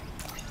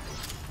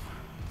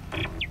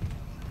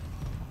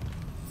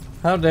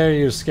 How dare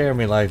you scare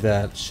me like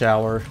that,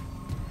 shower?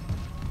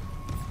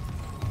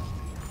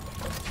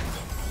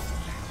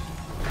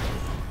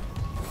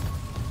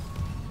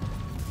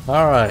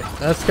 Alright,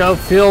 let's go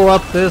fuel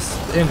up this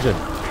engine.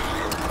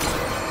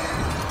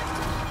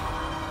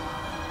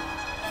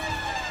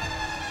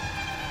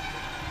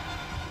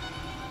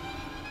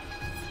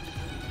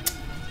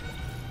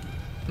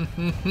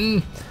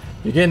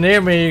 You get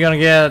near me, you're gonna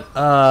get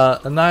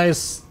a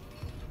nice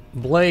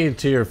blade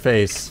to your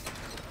face.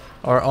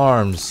 Or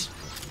arms.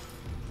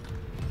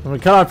 I'm gonna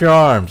cut off your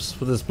arms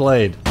with this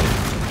blade.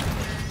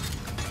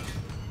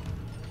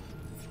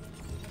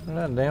 Where'd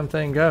that damn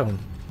thing go?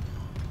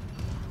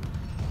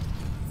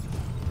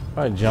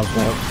 Probably jumped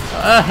up.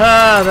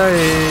 Aha! There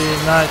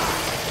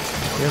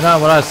you're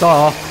not what I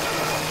saw.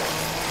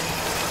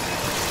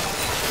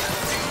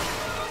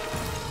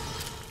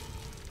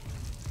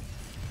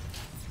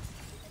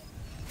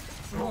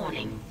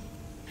 Warning.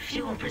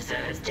 Fuel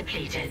reserves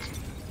depleted.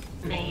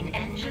 Main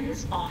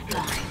engines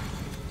offline.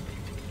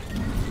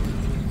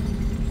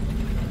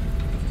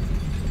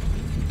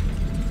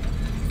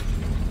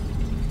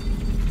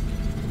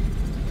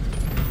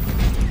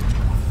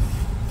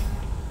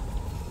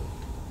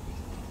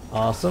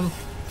 Awesome.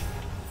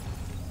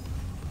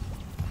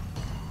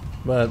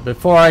 But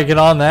before I get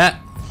on that,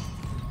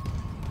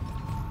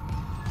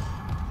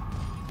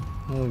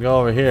 I'm gonna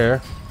go over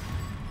here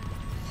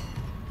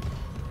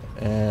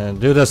and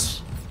do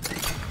this.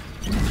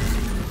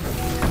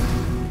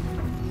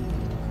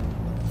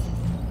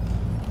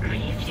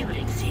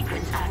 Refueling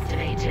sequence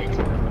activated.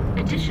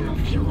 Additional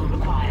fuel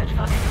required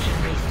for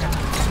engine restart.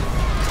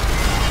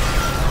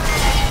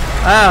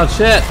 Ow,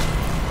 shit.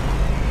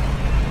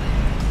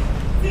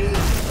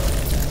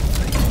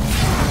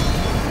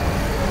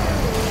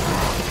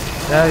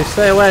 Yeah, you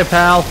stay away,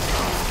 pal.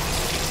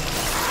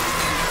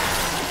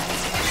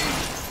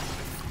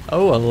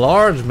 Oh, a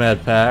large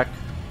med pack.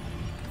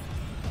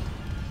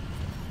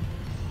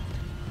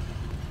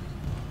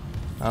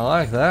 I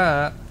like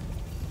that.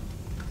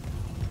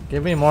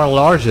 Give me more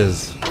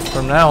larges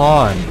from now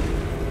on.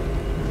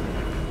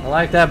 I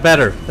like that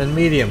better than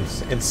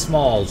mediums and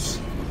smalls.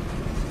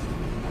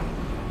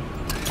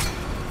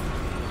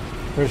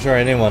 Pretty sure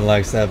anyone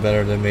likes that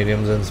better than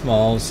mediums and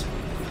smalls.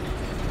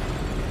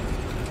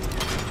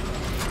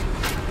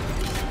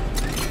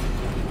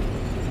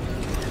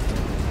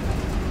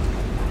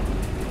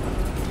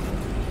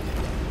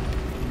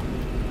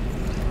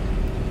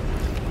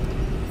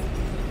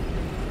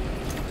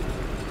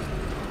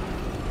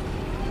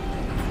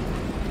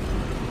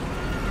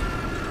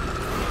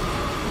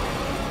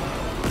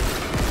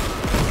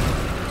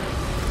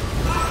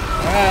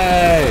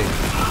 Hey!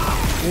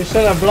 You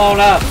should have blown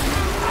up.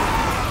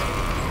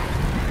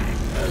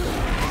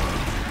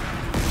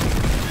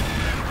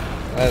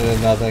 That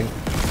did nothing.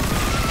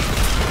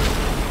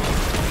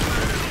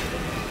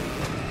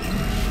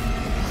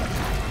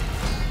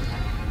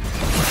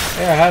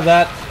 Here, have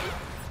that.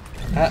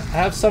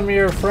 Have some of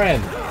your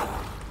friend.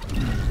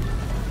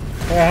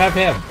 Here, have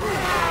him.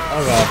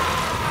 Oh god.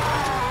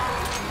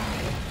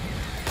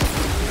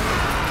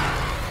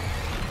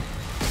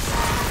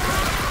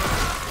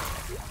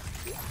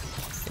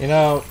 You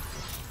know,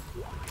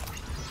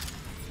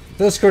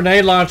 this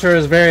grenade launcher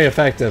is very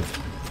effective.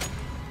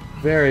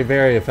 Very,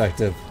 very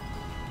effective.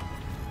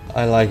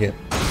 I like it.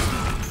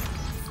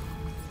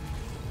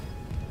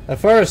 At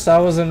first, I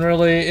wasn't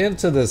really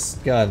into this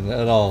gun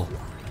at all.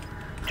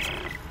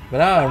 But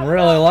now I'm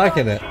really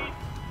liking it.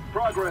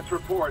 Progress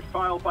report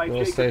filed by Fuel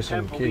Jacob station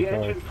Temple. key The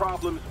card. engine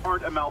problems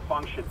aren't a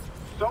malfunction.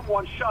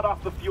 Someone shut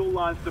off the fuel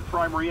lines to the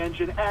primary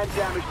engine and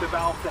damaged the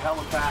valves to hell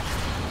and back.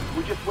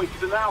 We just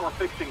wasted an hour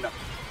fixing them.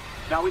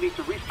 Now we need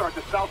to restart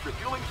the south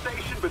refueling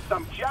station, but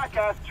some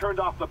jackass turned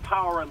off the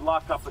power and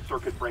locked up the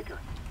circuit breaker.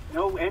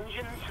 No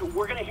engines?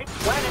 We're gonna hit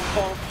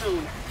planetfall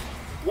soon.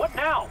 What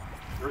now?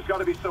 There's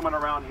gotta be someone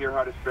around here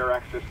how to spare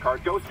access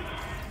card. Go.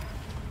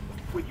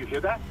 Wait, you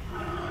hear that?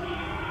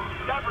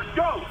 Never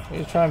go!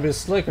 He's trying to be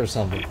slick or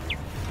something.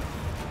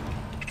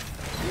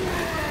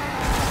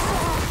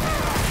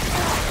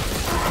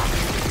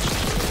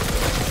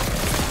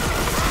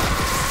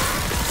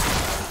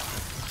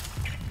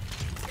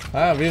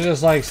 If you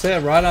just like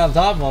sit right on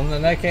top of them,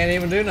 then they can't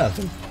even do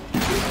nothing.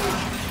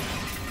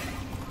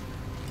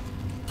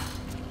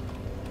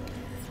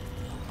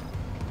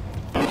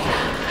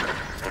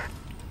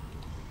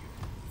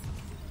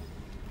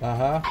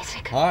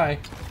 Hi.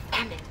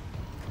 Damn it.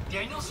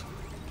 Daniels?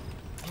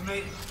 You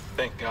made it.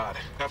 Thank God.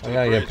 After I the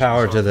gotta get bridge,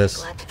 power we to saw- this.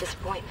 Glad to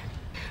disappoint.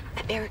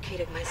 I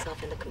barricaded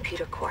myself in the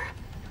computer core.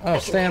 Oh,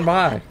 stand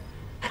by.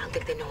 I don't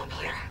think they know I'm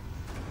here.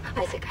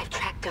 Isaac, I've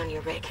tracked down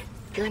your rig.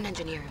 You're in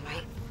engineering,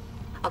 right?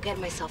 I'll get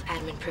myself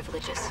admin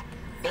privileges.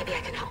 Maybe I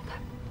can help.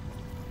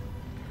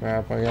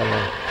 Crap,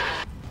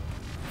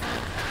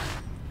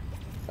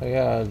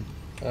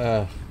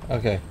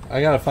 okay.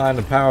 I gotta find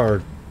the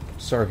power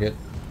circuit.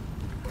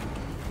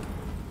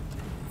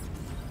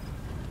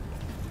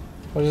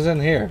 What is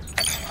in here?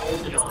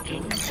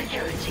 Logging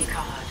security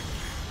card.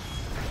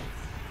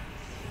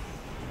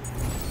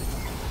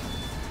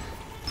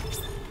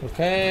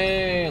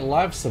 Okay,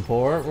 life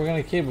support. We're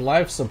gonna keep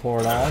life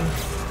support on.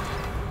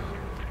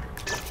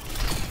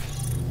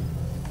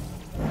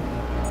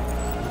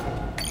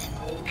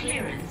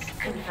 Clearance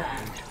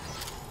confirmed.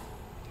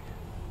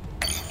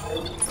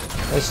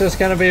 It's just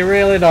gonna be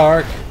really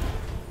dark.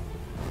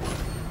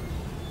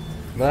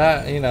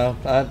 But, you know,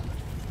 I'd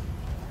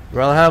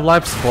rather have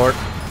life support.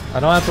 I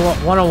don't have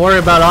to want to worry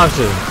about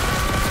oxygen.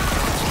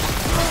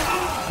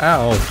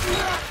 Ow.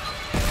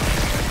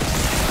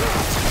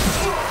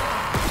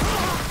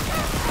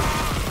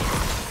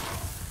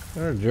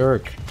 You're a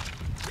jerk.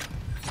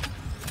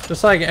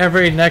 Just like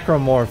every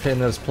necromorph in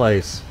this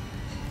place.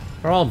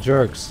 They're all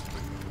jerks.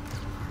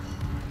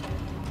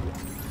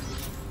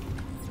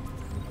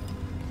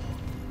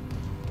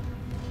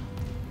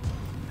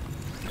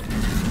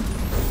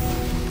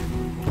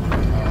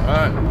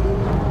 Alright.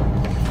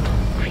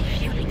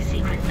 Refueling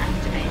sequence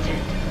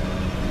activated.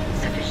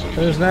 Sufficient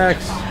Who's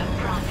next?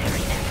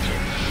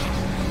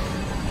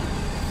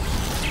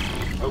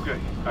 Okay,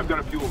 I've got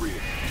a fuel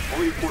reading.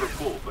 Only a quarter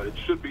full, but it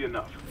should be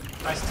enough.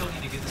 I still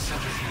need to get the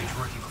centrifuge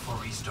working before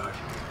restart.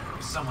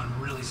 Someone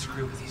really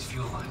screwed with these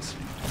fuel lines.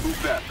 Move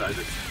fast,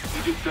 Isaac.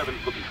 Agent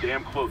 7's looking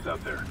damn close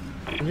out there.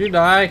 Did you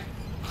die?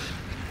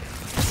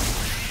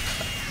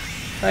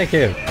 Thank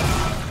you.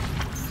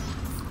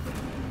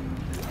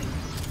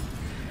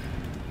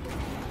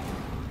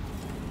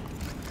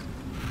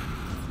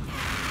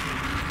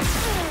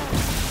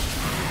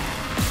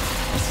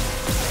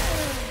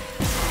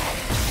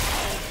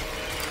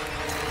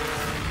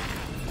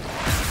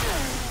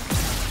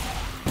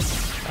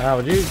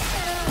 Would you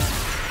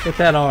get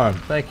that arm?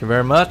 Thank you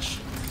very much.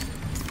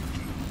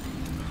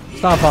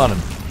 Stomp on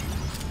him.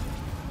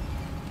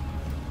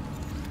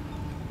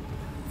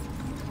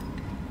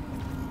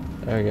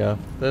 There we go.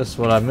 This is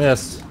what I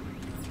missed.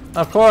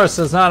 Of course,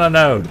 it's not a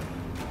node.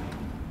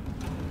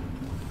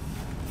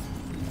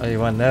 Oh, you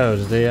want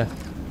nodes, do you?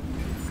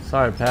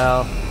 Sorry,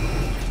 pal.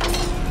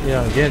 You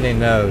don't get any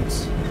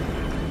nodes.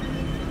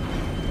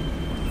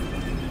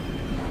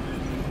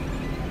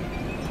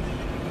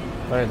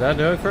 Wait, did I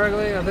do it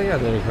correctly? I think I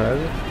did it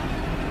correctly.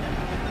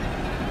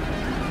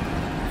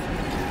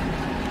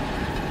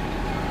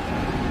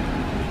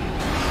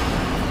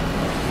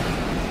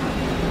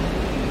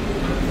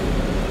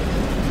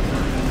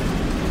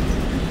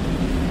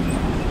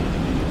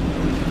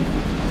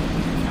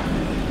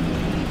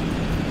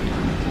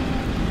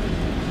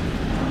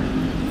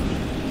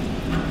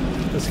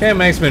 This game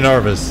makes me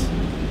nervous.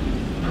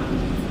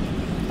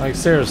 Like,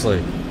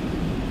 seriously.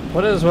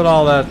 What is with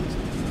all that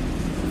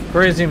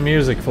crazy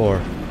music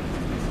for?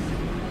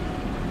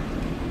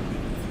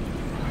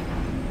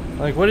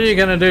 Like, what are you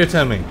gonna do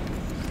to me?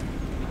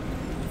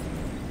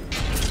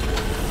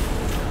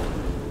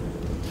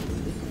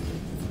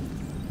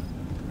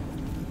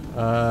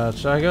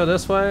 Should I go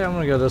this way? I'm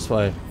gonna go this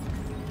way.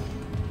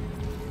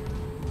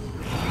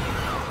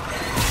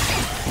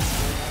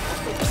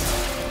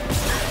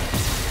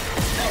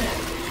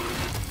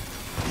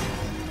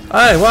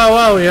 Hey, whoa,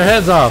 whoa, your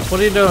head's off. What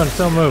are you doing?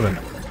 Still moving.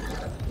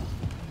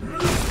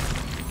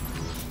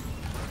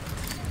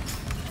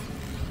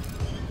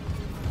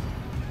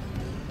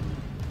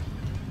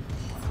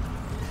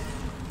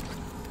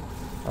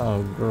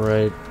 Oh,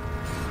 great.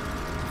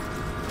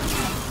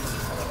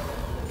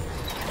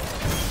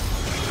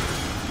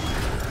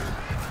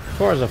 Of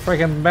course, a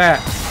freaking bat.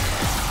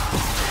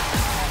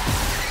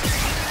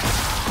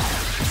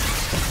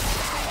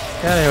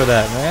 Get out of here with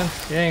that, man.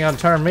 You ain't gonna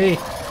turn me.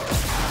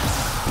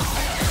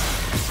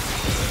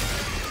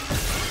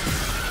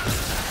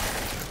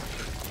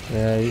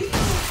 Yeah, you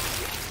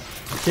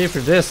keep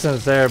your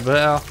distance there,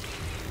 Belle.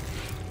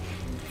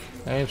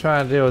 I ain't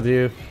trying to deal with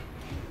you.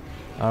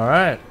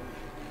 Alright.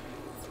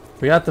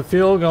 We got the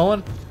fuel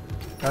going.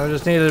 Now we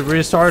just need to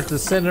restart the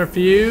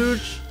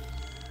centrifuge.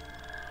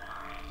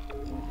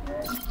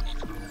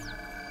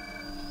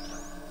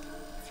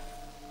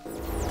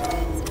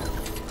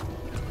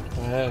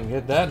 Go ahead and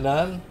get that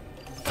done.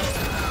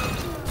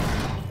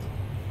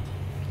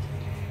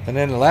 And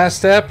then the last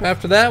step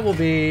after that will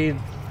be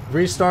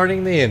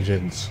restarting the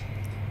engines.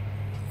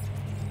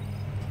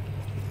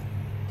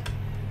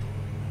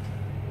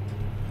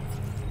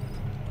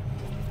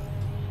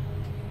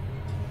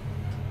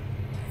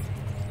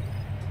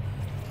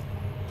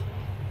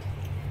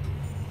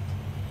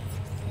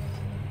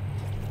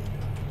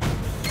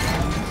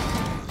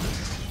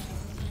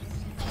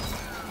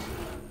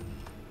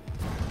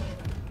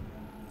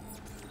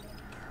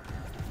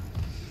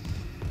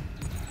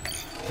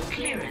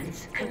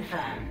 Clearance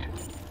confirmed.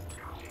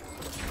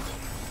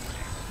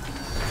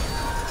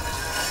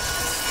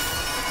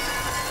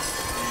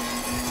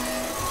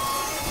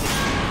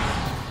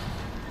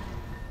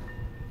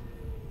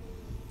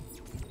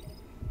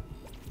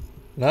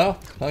 No?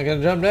 Not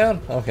gonna jump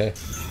down? Okay.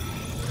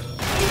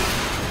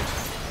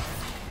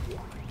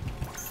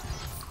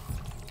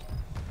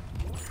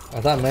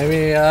 I thought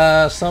maybe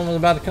someone was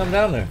about to come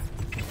down there.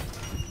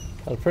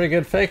 That was a pretty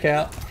good fake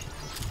out.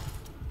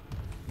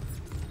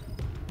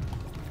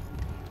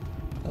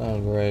 Oh,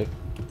 great.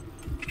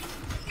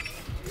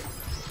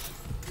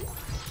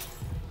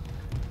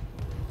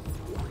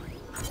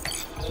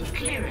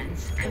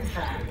 Clearance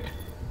confirmed.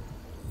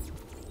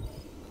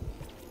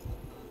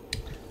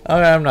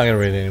 Okay, I'm not gonna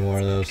read any more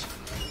of those.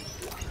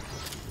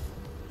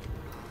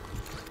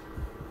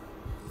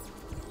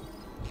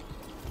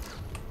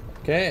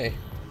 Okay.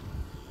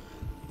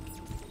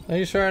 Are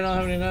you sure I don't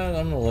have any nodes?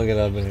 I'm gonna look it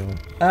up anyway.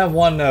 I have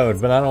one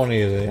node, but I don't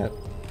use it yet.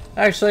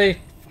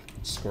 Actually,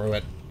 screw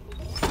it.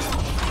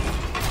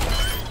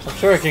 I'm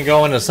sure it can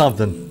go into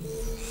something.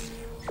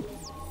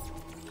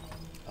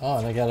 Oh,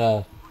 and I got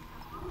a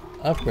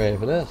upgrade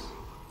for this.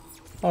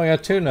 Oh, I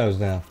got 2 nodes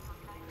now.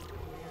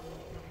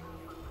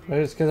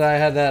 Maybe it's because I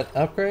had that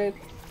upgrade?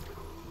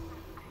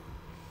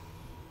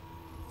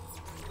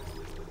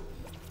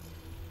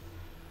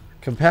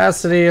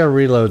 Capacity or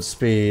reload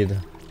speed?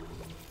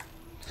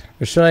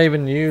 Or should I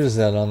even use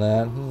that on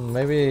that?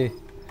 Maybe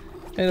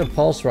the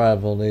pulse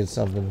rifle needs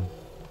something.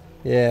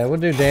 Yeah, it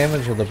would do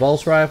damage with the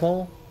pulse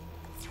rifle.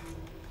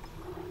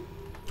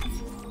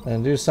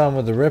 And do some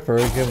with the Ripper,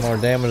 get more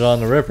damage on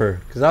the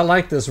Ripper. Because I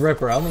like this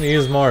Ripper, I'm going to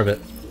use more of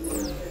it.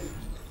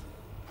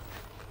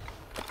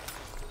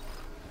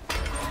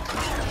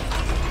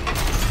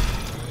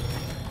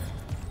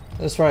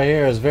 This right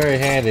here is very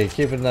handy,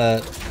 keeping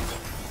the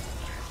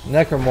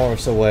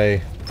necromorphs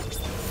away.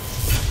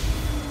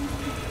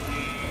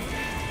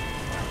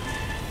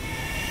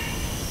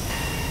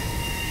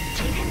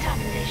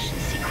 Decontamination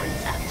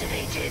sequence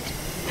activated.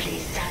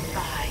 Please stand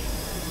by.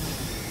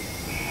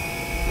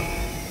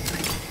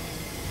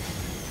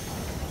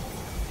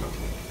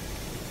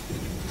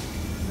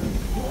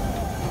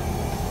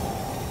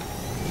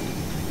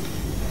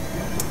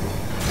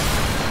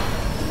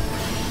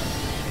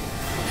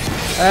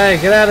 Hey,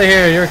 get out of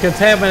here. You're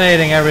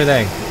contaminating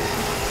everything.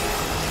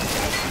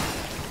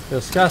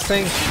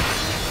 Disgusting.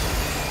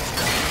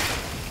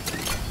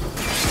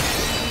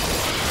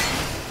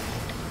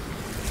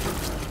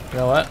 You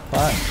know what?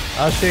 Fine.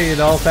 I'll shoot you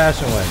the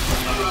old-fashioned way.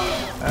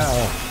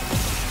 Ow.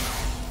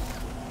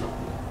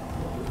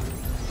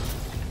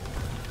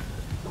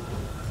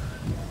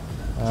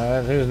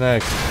 Alright, who's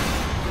next?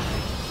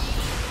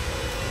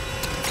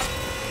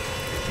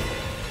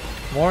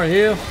 More of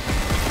you?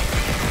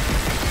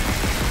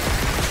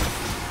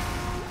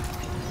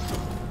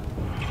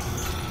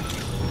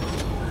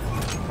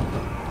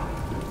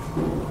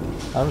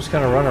 I'm just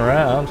gonna run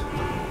around.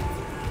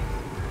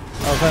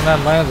 Hopefully that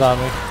lands on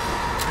me.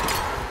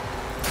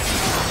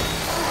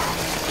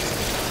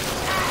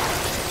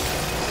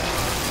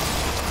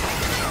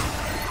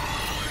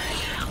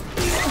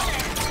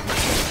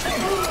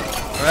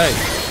 Right.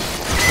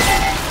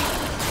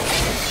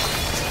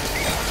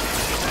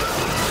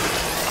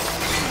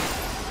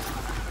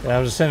 Yeah,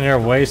 I'm just sitting here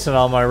wasting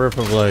all my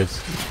Ripper blades.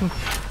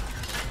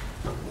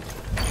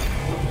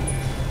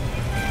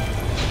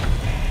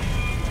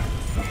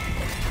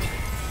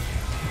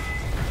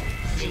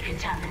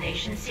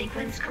 Decontamination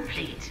sequence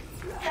complete.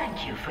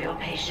 Thank you for your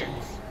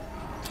patience.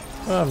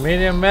 Oh,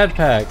 medium med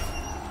pack.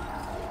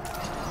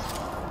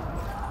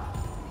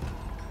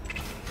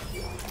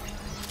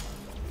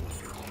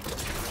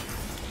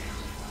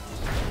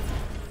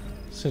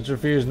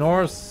 Centrifuge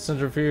north,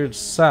 centrifuge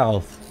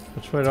south.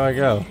 Which way do I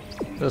go?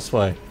 This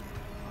way.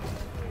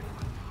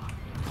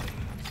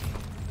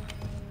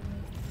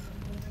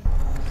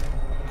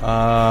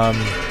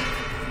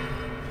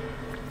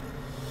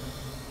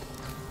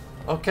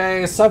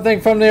 Okay,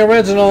 something from the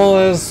original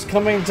is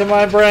coming to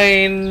my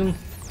brain.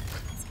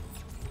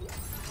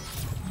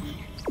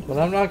 But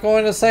I'm not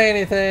going to say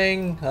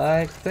anything.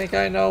 I think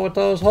I know what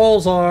those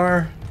holes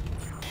are.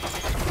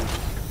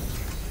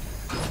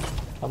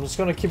 I'm just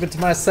going to keep it to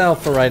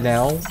myself for right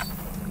now.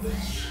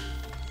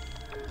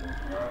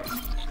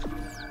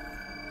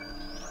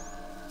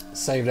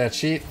 Save that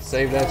sheet.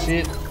 Save that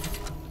sheet.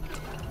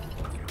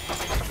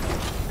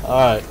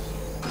 Alright.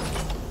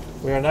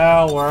 We are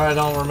now where I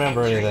don't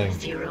remember anything.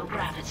 Zero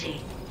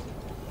gravity.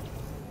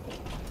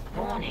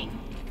 Warning.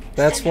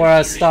 That's where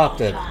I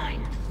stopped it.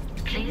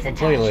 Please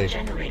Completely.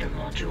 attach generator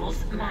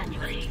modules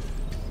manually.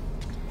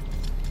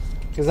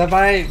 Because if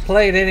I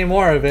played any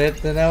more of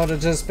it, then that would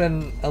have just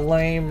been a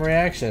lame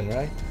reaction,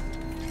 right?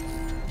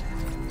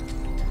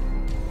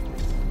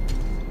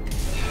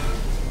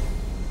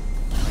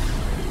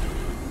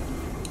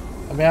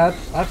 I mean,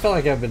 I feel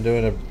like I've been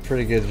doing a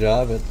pretty good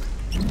job at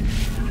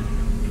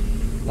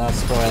not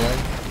spoiling.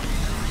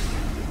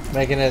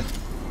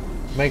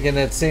 Making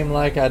it seem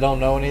like I don't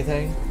know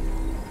anything.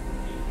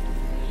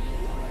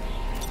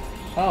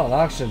 Oh, an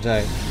oxygen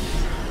tank.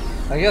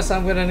 I guess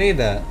I'm gonna need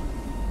that.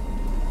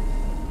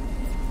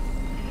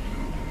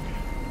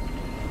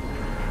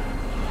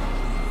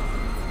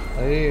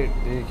 Are you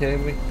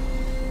kidding me?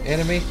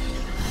 Enemy?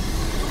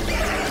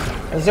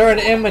 Is there an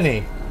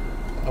enemy?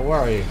 Oh, where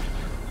are you?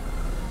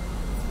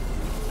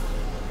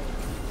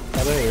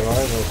 Oh, there you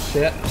are, little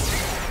shit.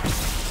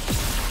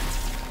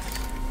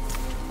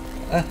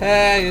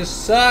 Hey, you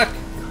suck!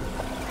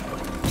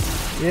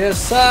 You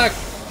suck!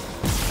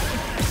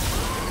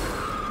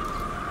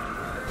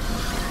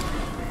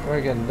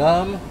 Friggin'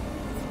 dumb.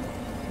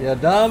 You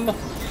dumb?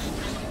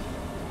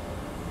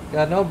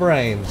 Got no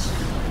brains.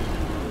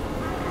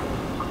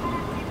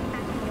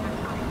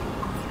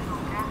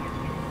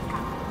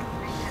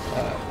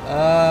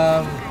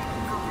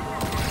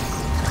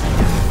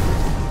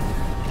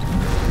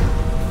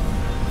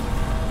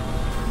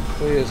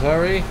 Please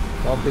hurry.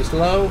 Don't be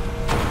slow.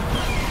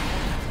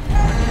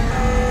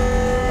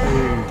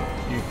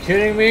 Are you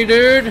kidding me,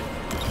 dude?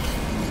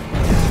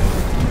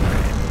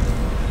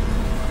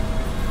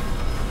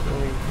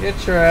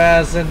 Get your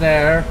ass in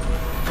there.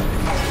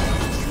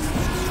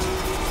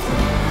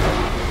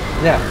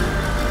 Yeah.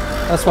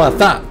 That's what I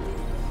thought.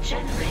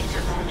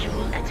 Generator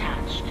module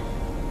attached.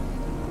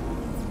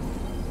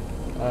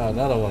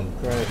 Another one.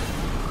 Great.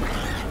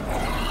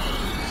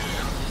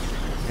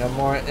 Got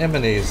more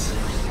enemies.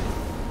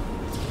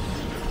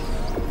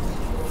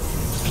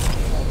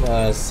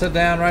 Sit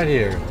down right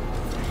here.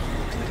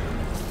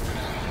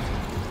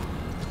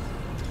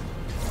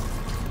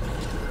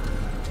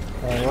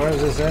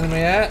 Where's this enemy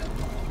at?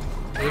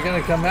 You're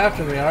gonna come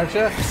after me, aren't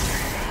you?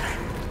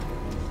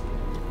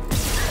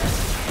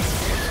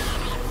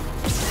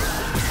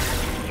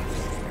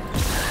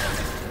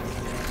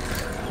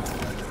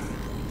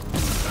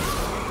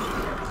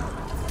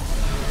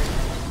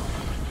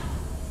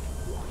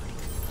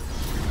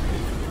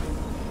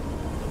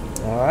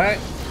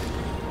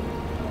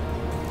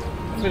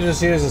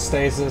 just use a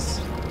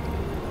stasis?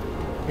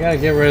 You gotta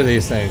get rid of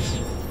these things.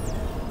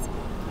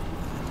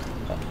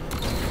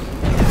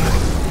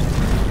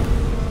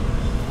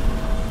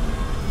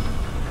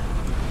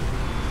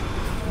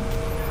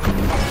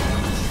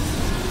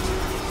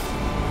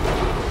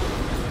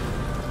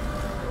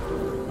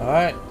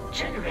 Alright.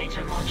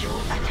 Generator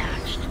module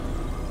attached.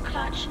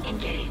 Clutch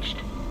engaged.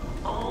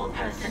 All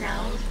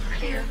personnel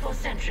clear for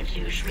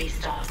centrifuge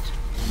restart.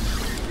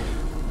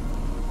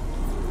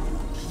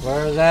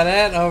 Where is that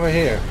at? Over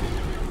here.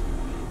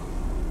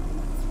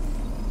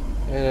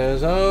 It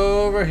is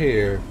over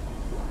here.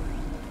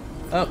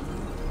 Oh.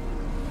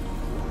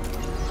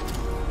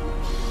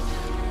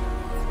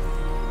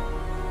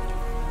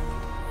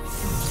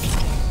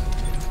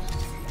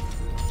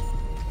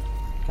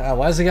 God,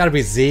 why's it gotta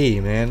be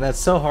Z, man? That's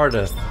so hard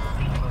to...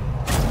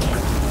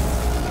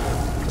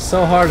 It's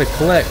so hard to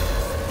click.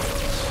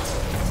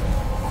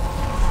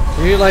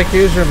 Do you, like,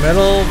 use your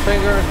middle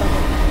finger or something?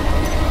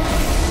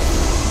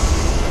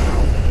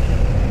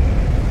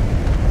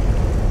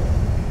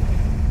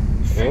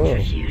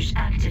 Centrifuge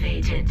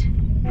activated.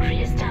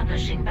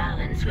 Re-establishing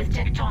balance with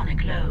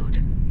tectonic load.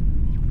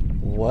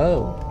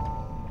 Whoa.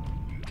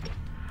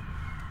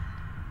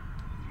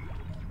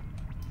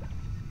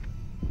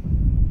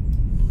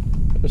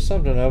 There's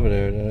something over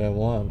there that I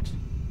want.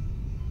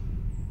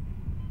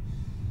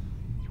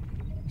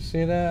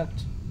 See that?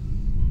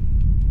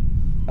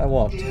 I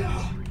want.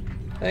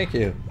 Thank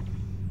you.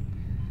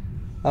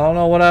 I don't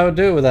know what I would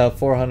do without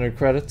 400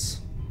 credits.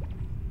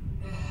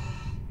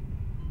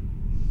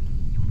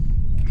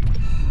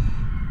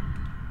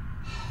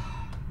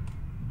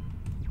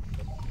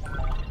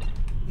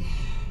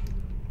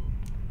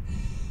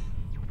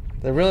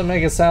 They really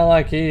make it sound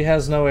like he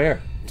has no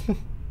air.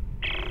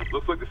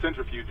 Looks like the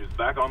centrifuge is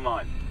back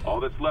online.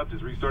 All that's left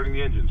is restarting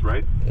the engines,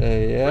 right?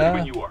 Yeah. Ready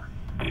when you are.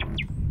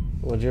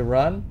 Would you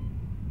run?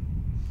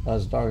 Oh,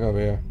 it's dark over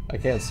here. I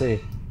can't see.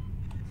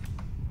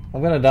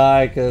 I'm gonna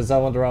die because I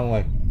went the wrong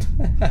way.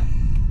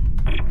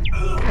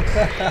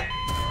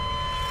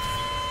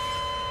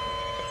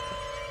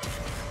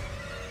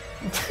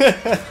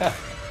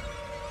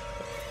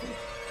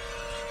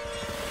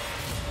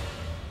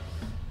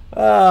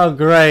 Oh,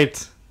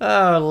 great.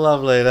 Oh,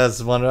 lovely.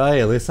 That's wonderful. Hey,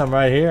 at least I'm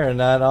right here and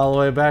not all the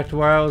way back to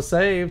where I was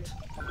saved.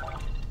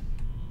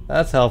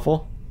 That's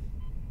helpful.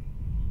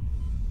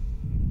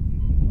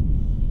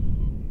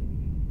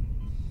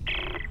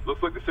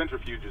 Looks like the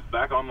centrifuge is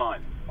back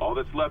online. All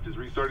that's left is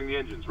restarting the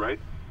engines, right?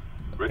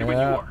 Ready when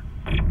you are.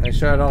 Make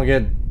sure I don't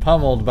get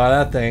pummeled by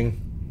that thing.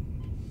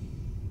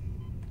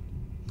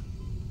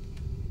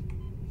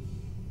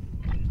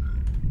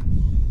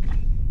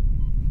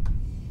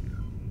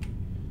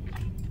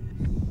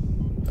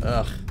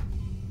 Ugh.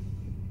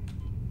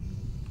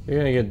 You're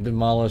gonna get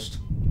demolished.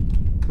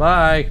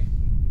 Bye.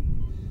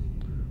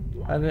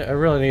 I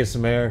really need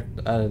some air.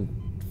 Fuck.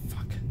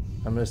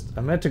 I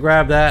meant to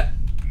grab that.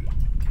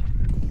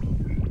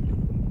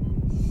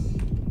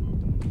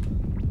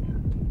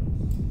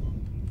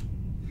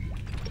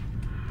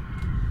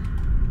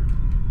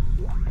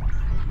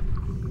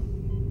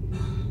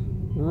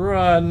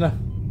 Run.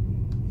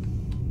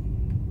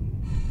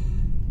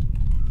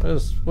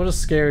 What a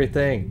scary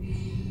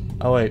thing.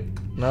 Oh wait.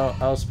 No,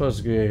 I was supposed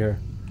to get here.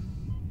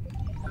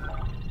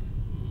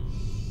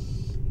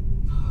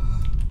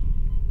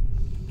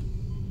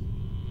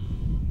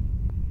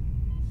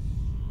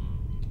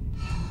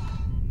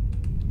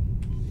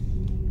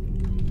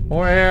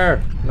 More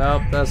air!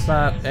 Nope, that's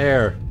not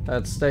air.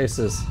 That's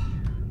stasis.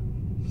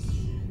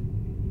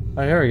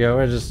 Oh, here we go.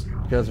 We just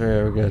go through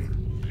here. We're good.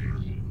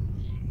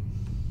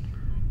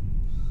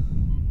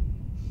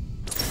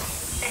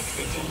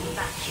 Exiting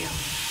vacuum.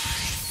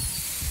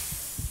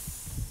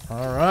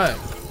 All right.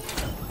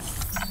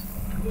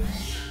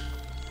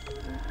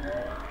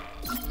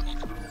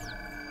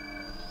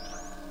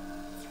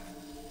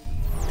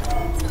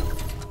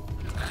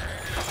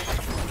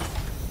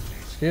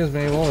 Excuse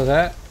me, what was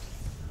that?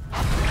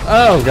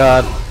 Oh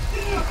god.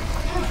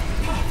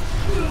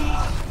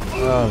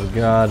 Oh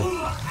god.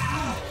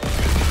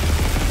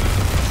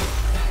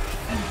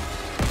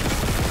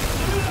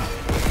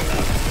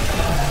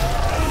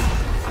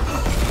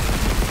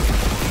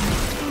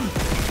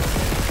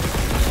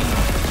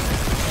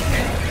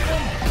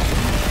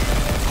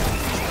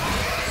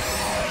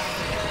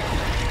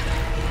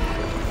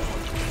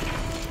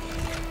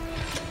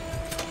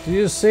 Do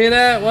you see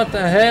that? What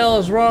the hell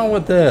is wrong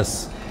with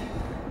this?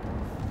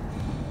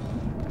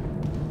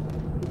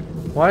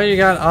 Why you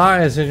got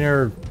eyes in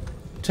your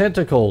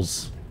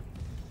tentacles?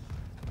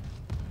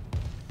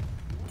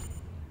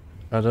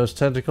 Are those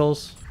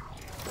tentacles?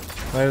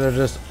 Maybe they're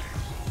just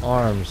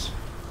arms.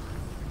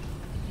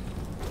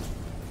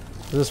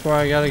 Is this where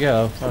I gotta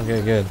go?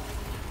 Okay, good.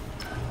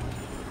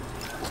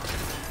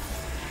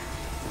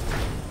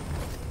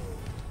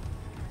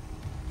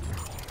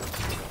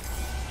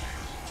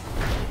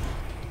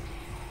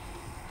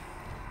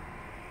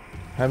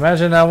 I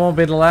imagine that won't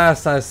be the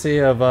last I see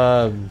of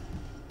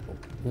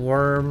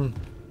worm,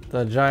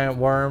 the giant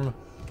worm.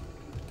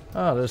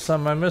 Oh, there's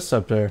something I missed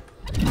up there.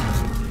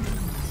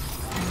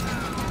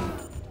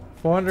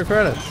 400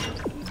 credits.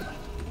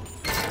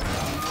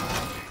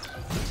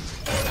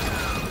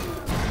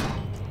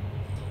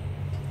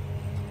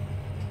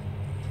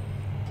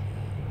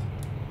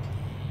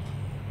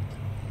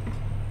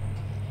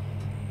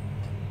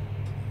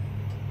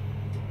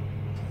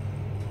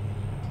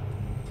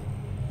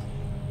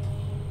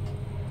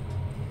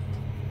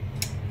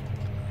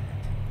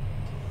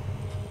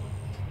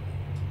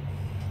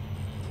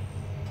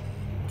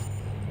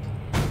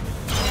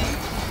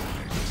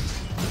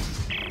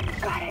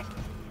 Got it.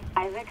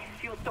 Isaac,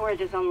 fuel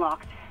storage is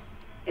unlocked.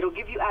 It'll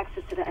give you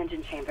access to the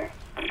engine chamber.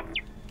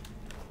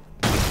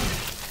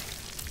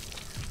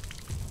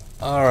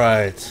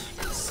 Alright.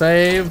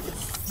 Save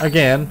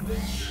again.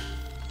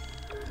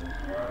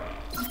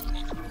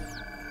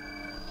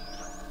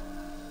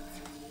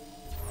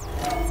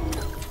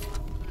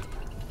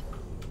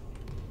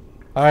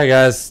 Alright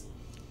guys.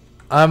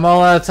 I'm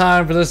all out of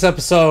time for this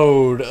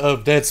episode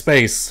of Dead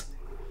Space.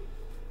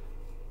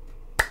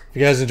 If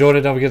you guys enjoyed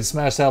it, don't forget to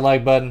smash that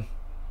like button.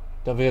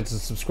 Don't forget to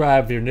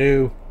subscribe if you're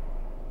new.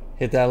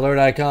 Hit that alert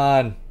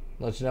icon.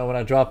 Let you know when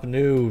I drop a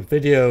new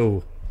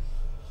video.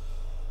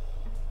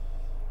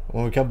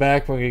 When we come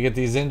back, we're going to get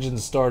these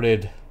engines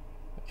started.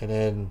 And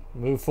then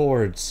move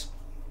forwards.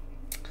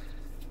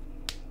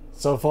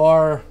 So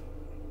far,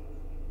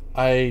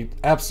 I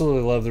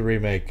absolutely love the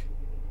remake.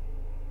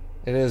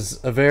 It is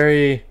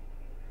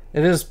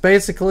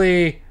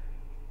basically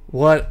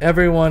what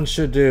everyone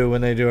should do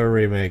when they do a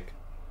remake.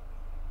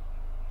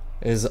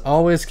 Is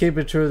always keep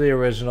it true to the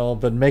original,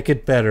 but make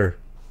it better.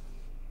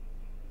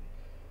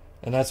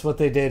 And that's what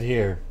they did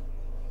here.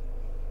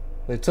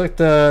 They took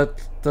the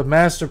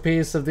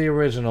masterpiece of the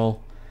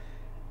original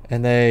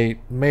and they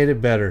made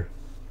it better.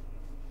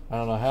 I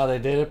don't know how they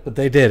did it, but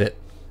they did it.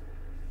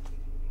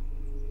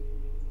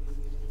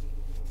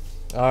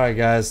 Alright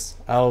guys,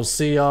 I will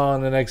see y'all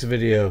in the next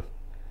video.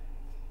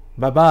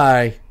 Bye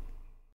bye.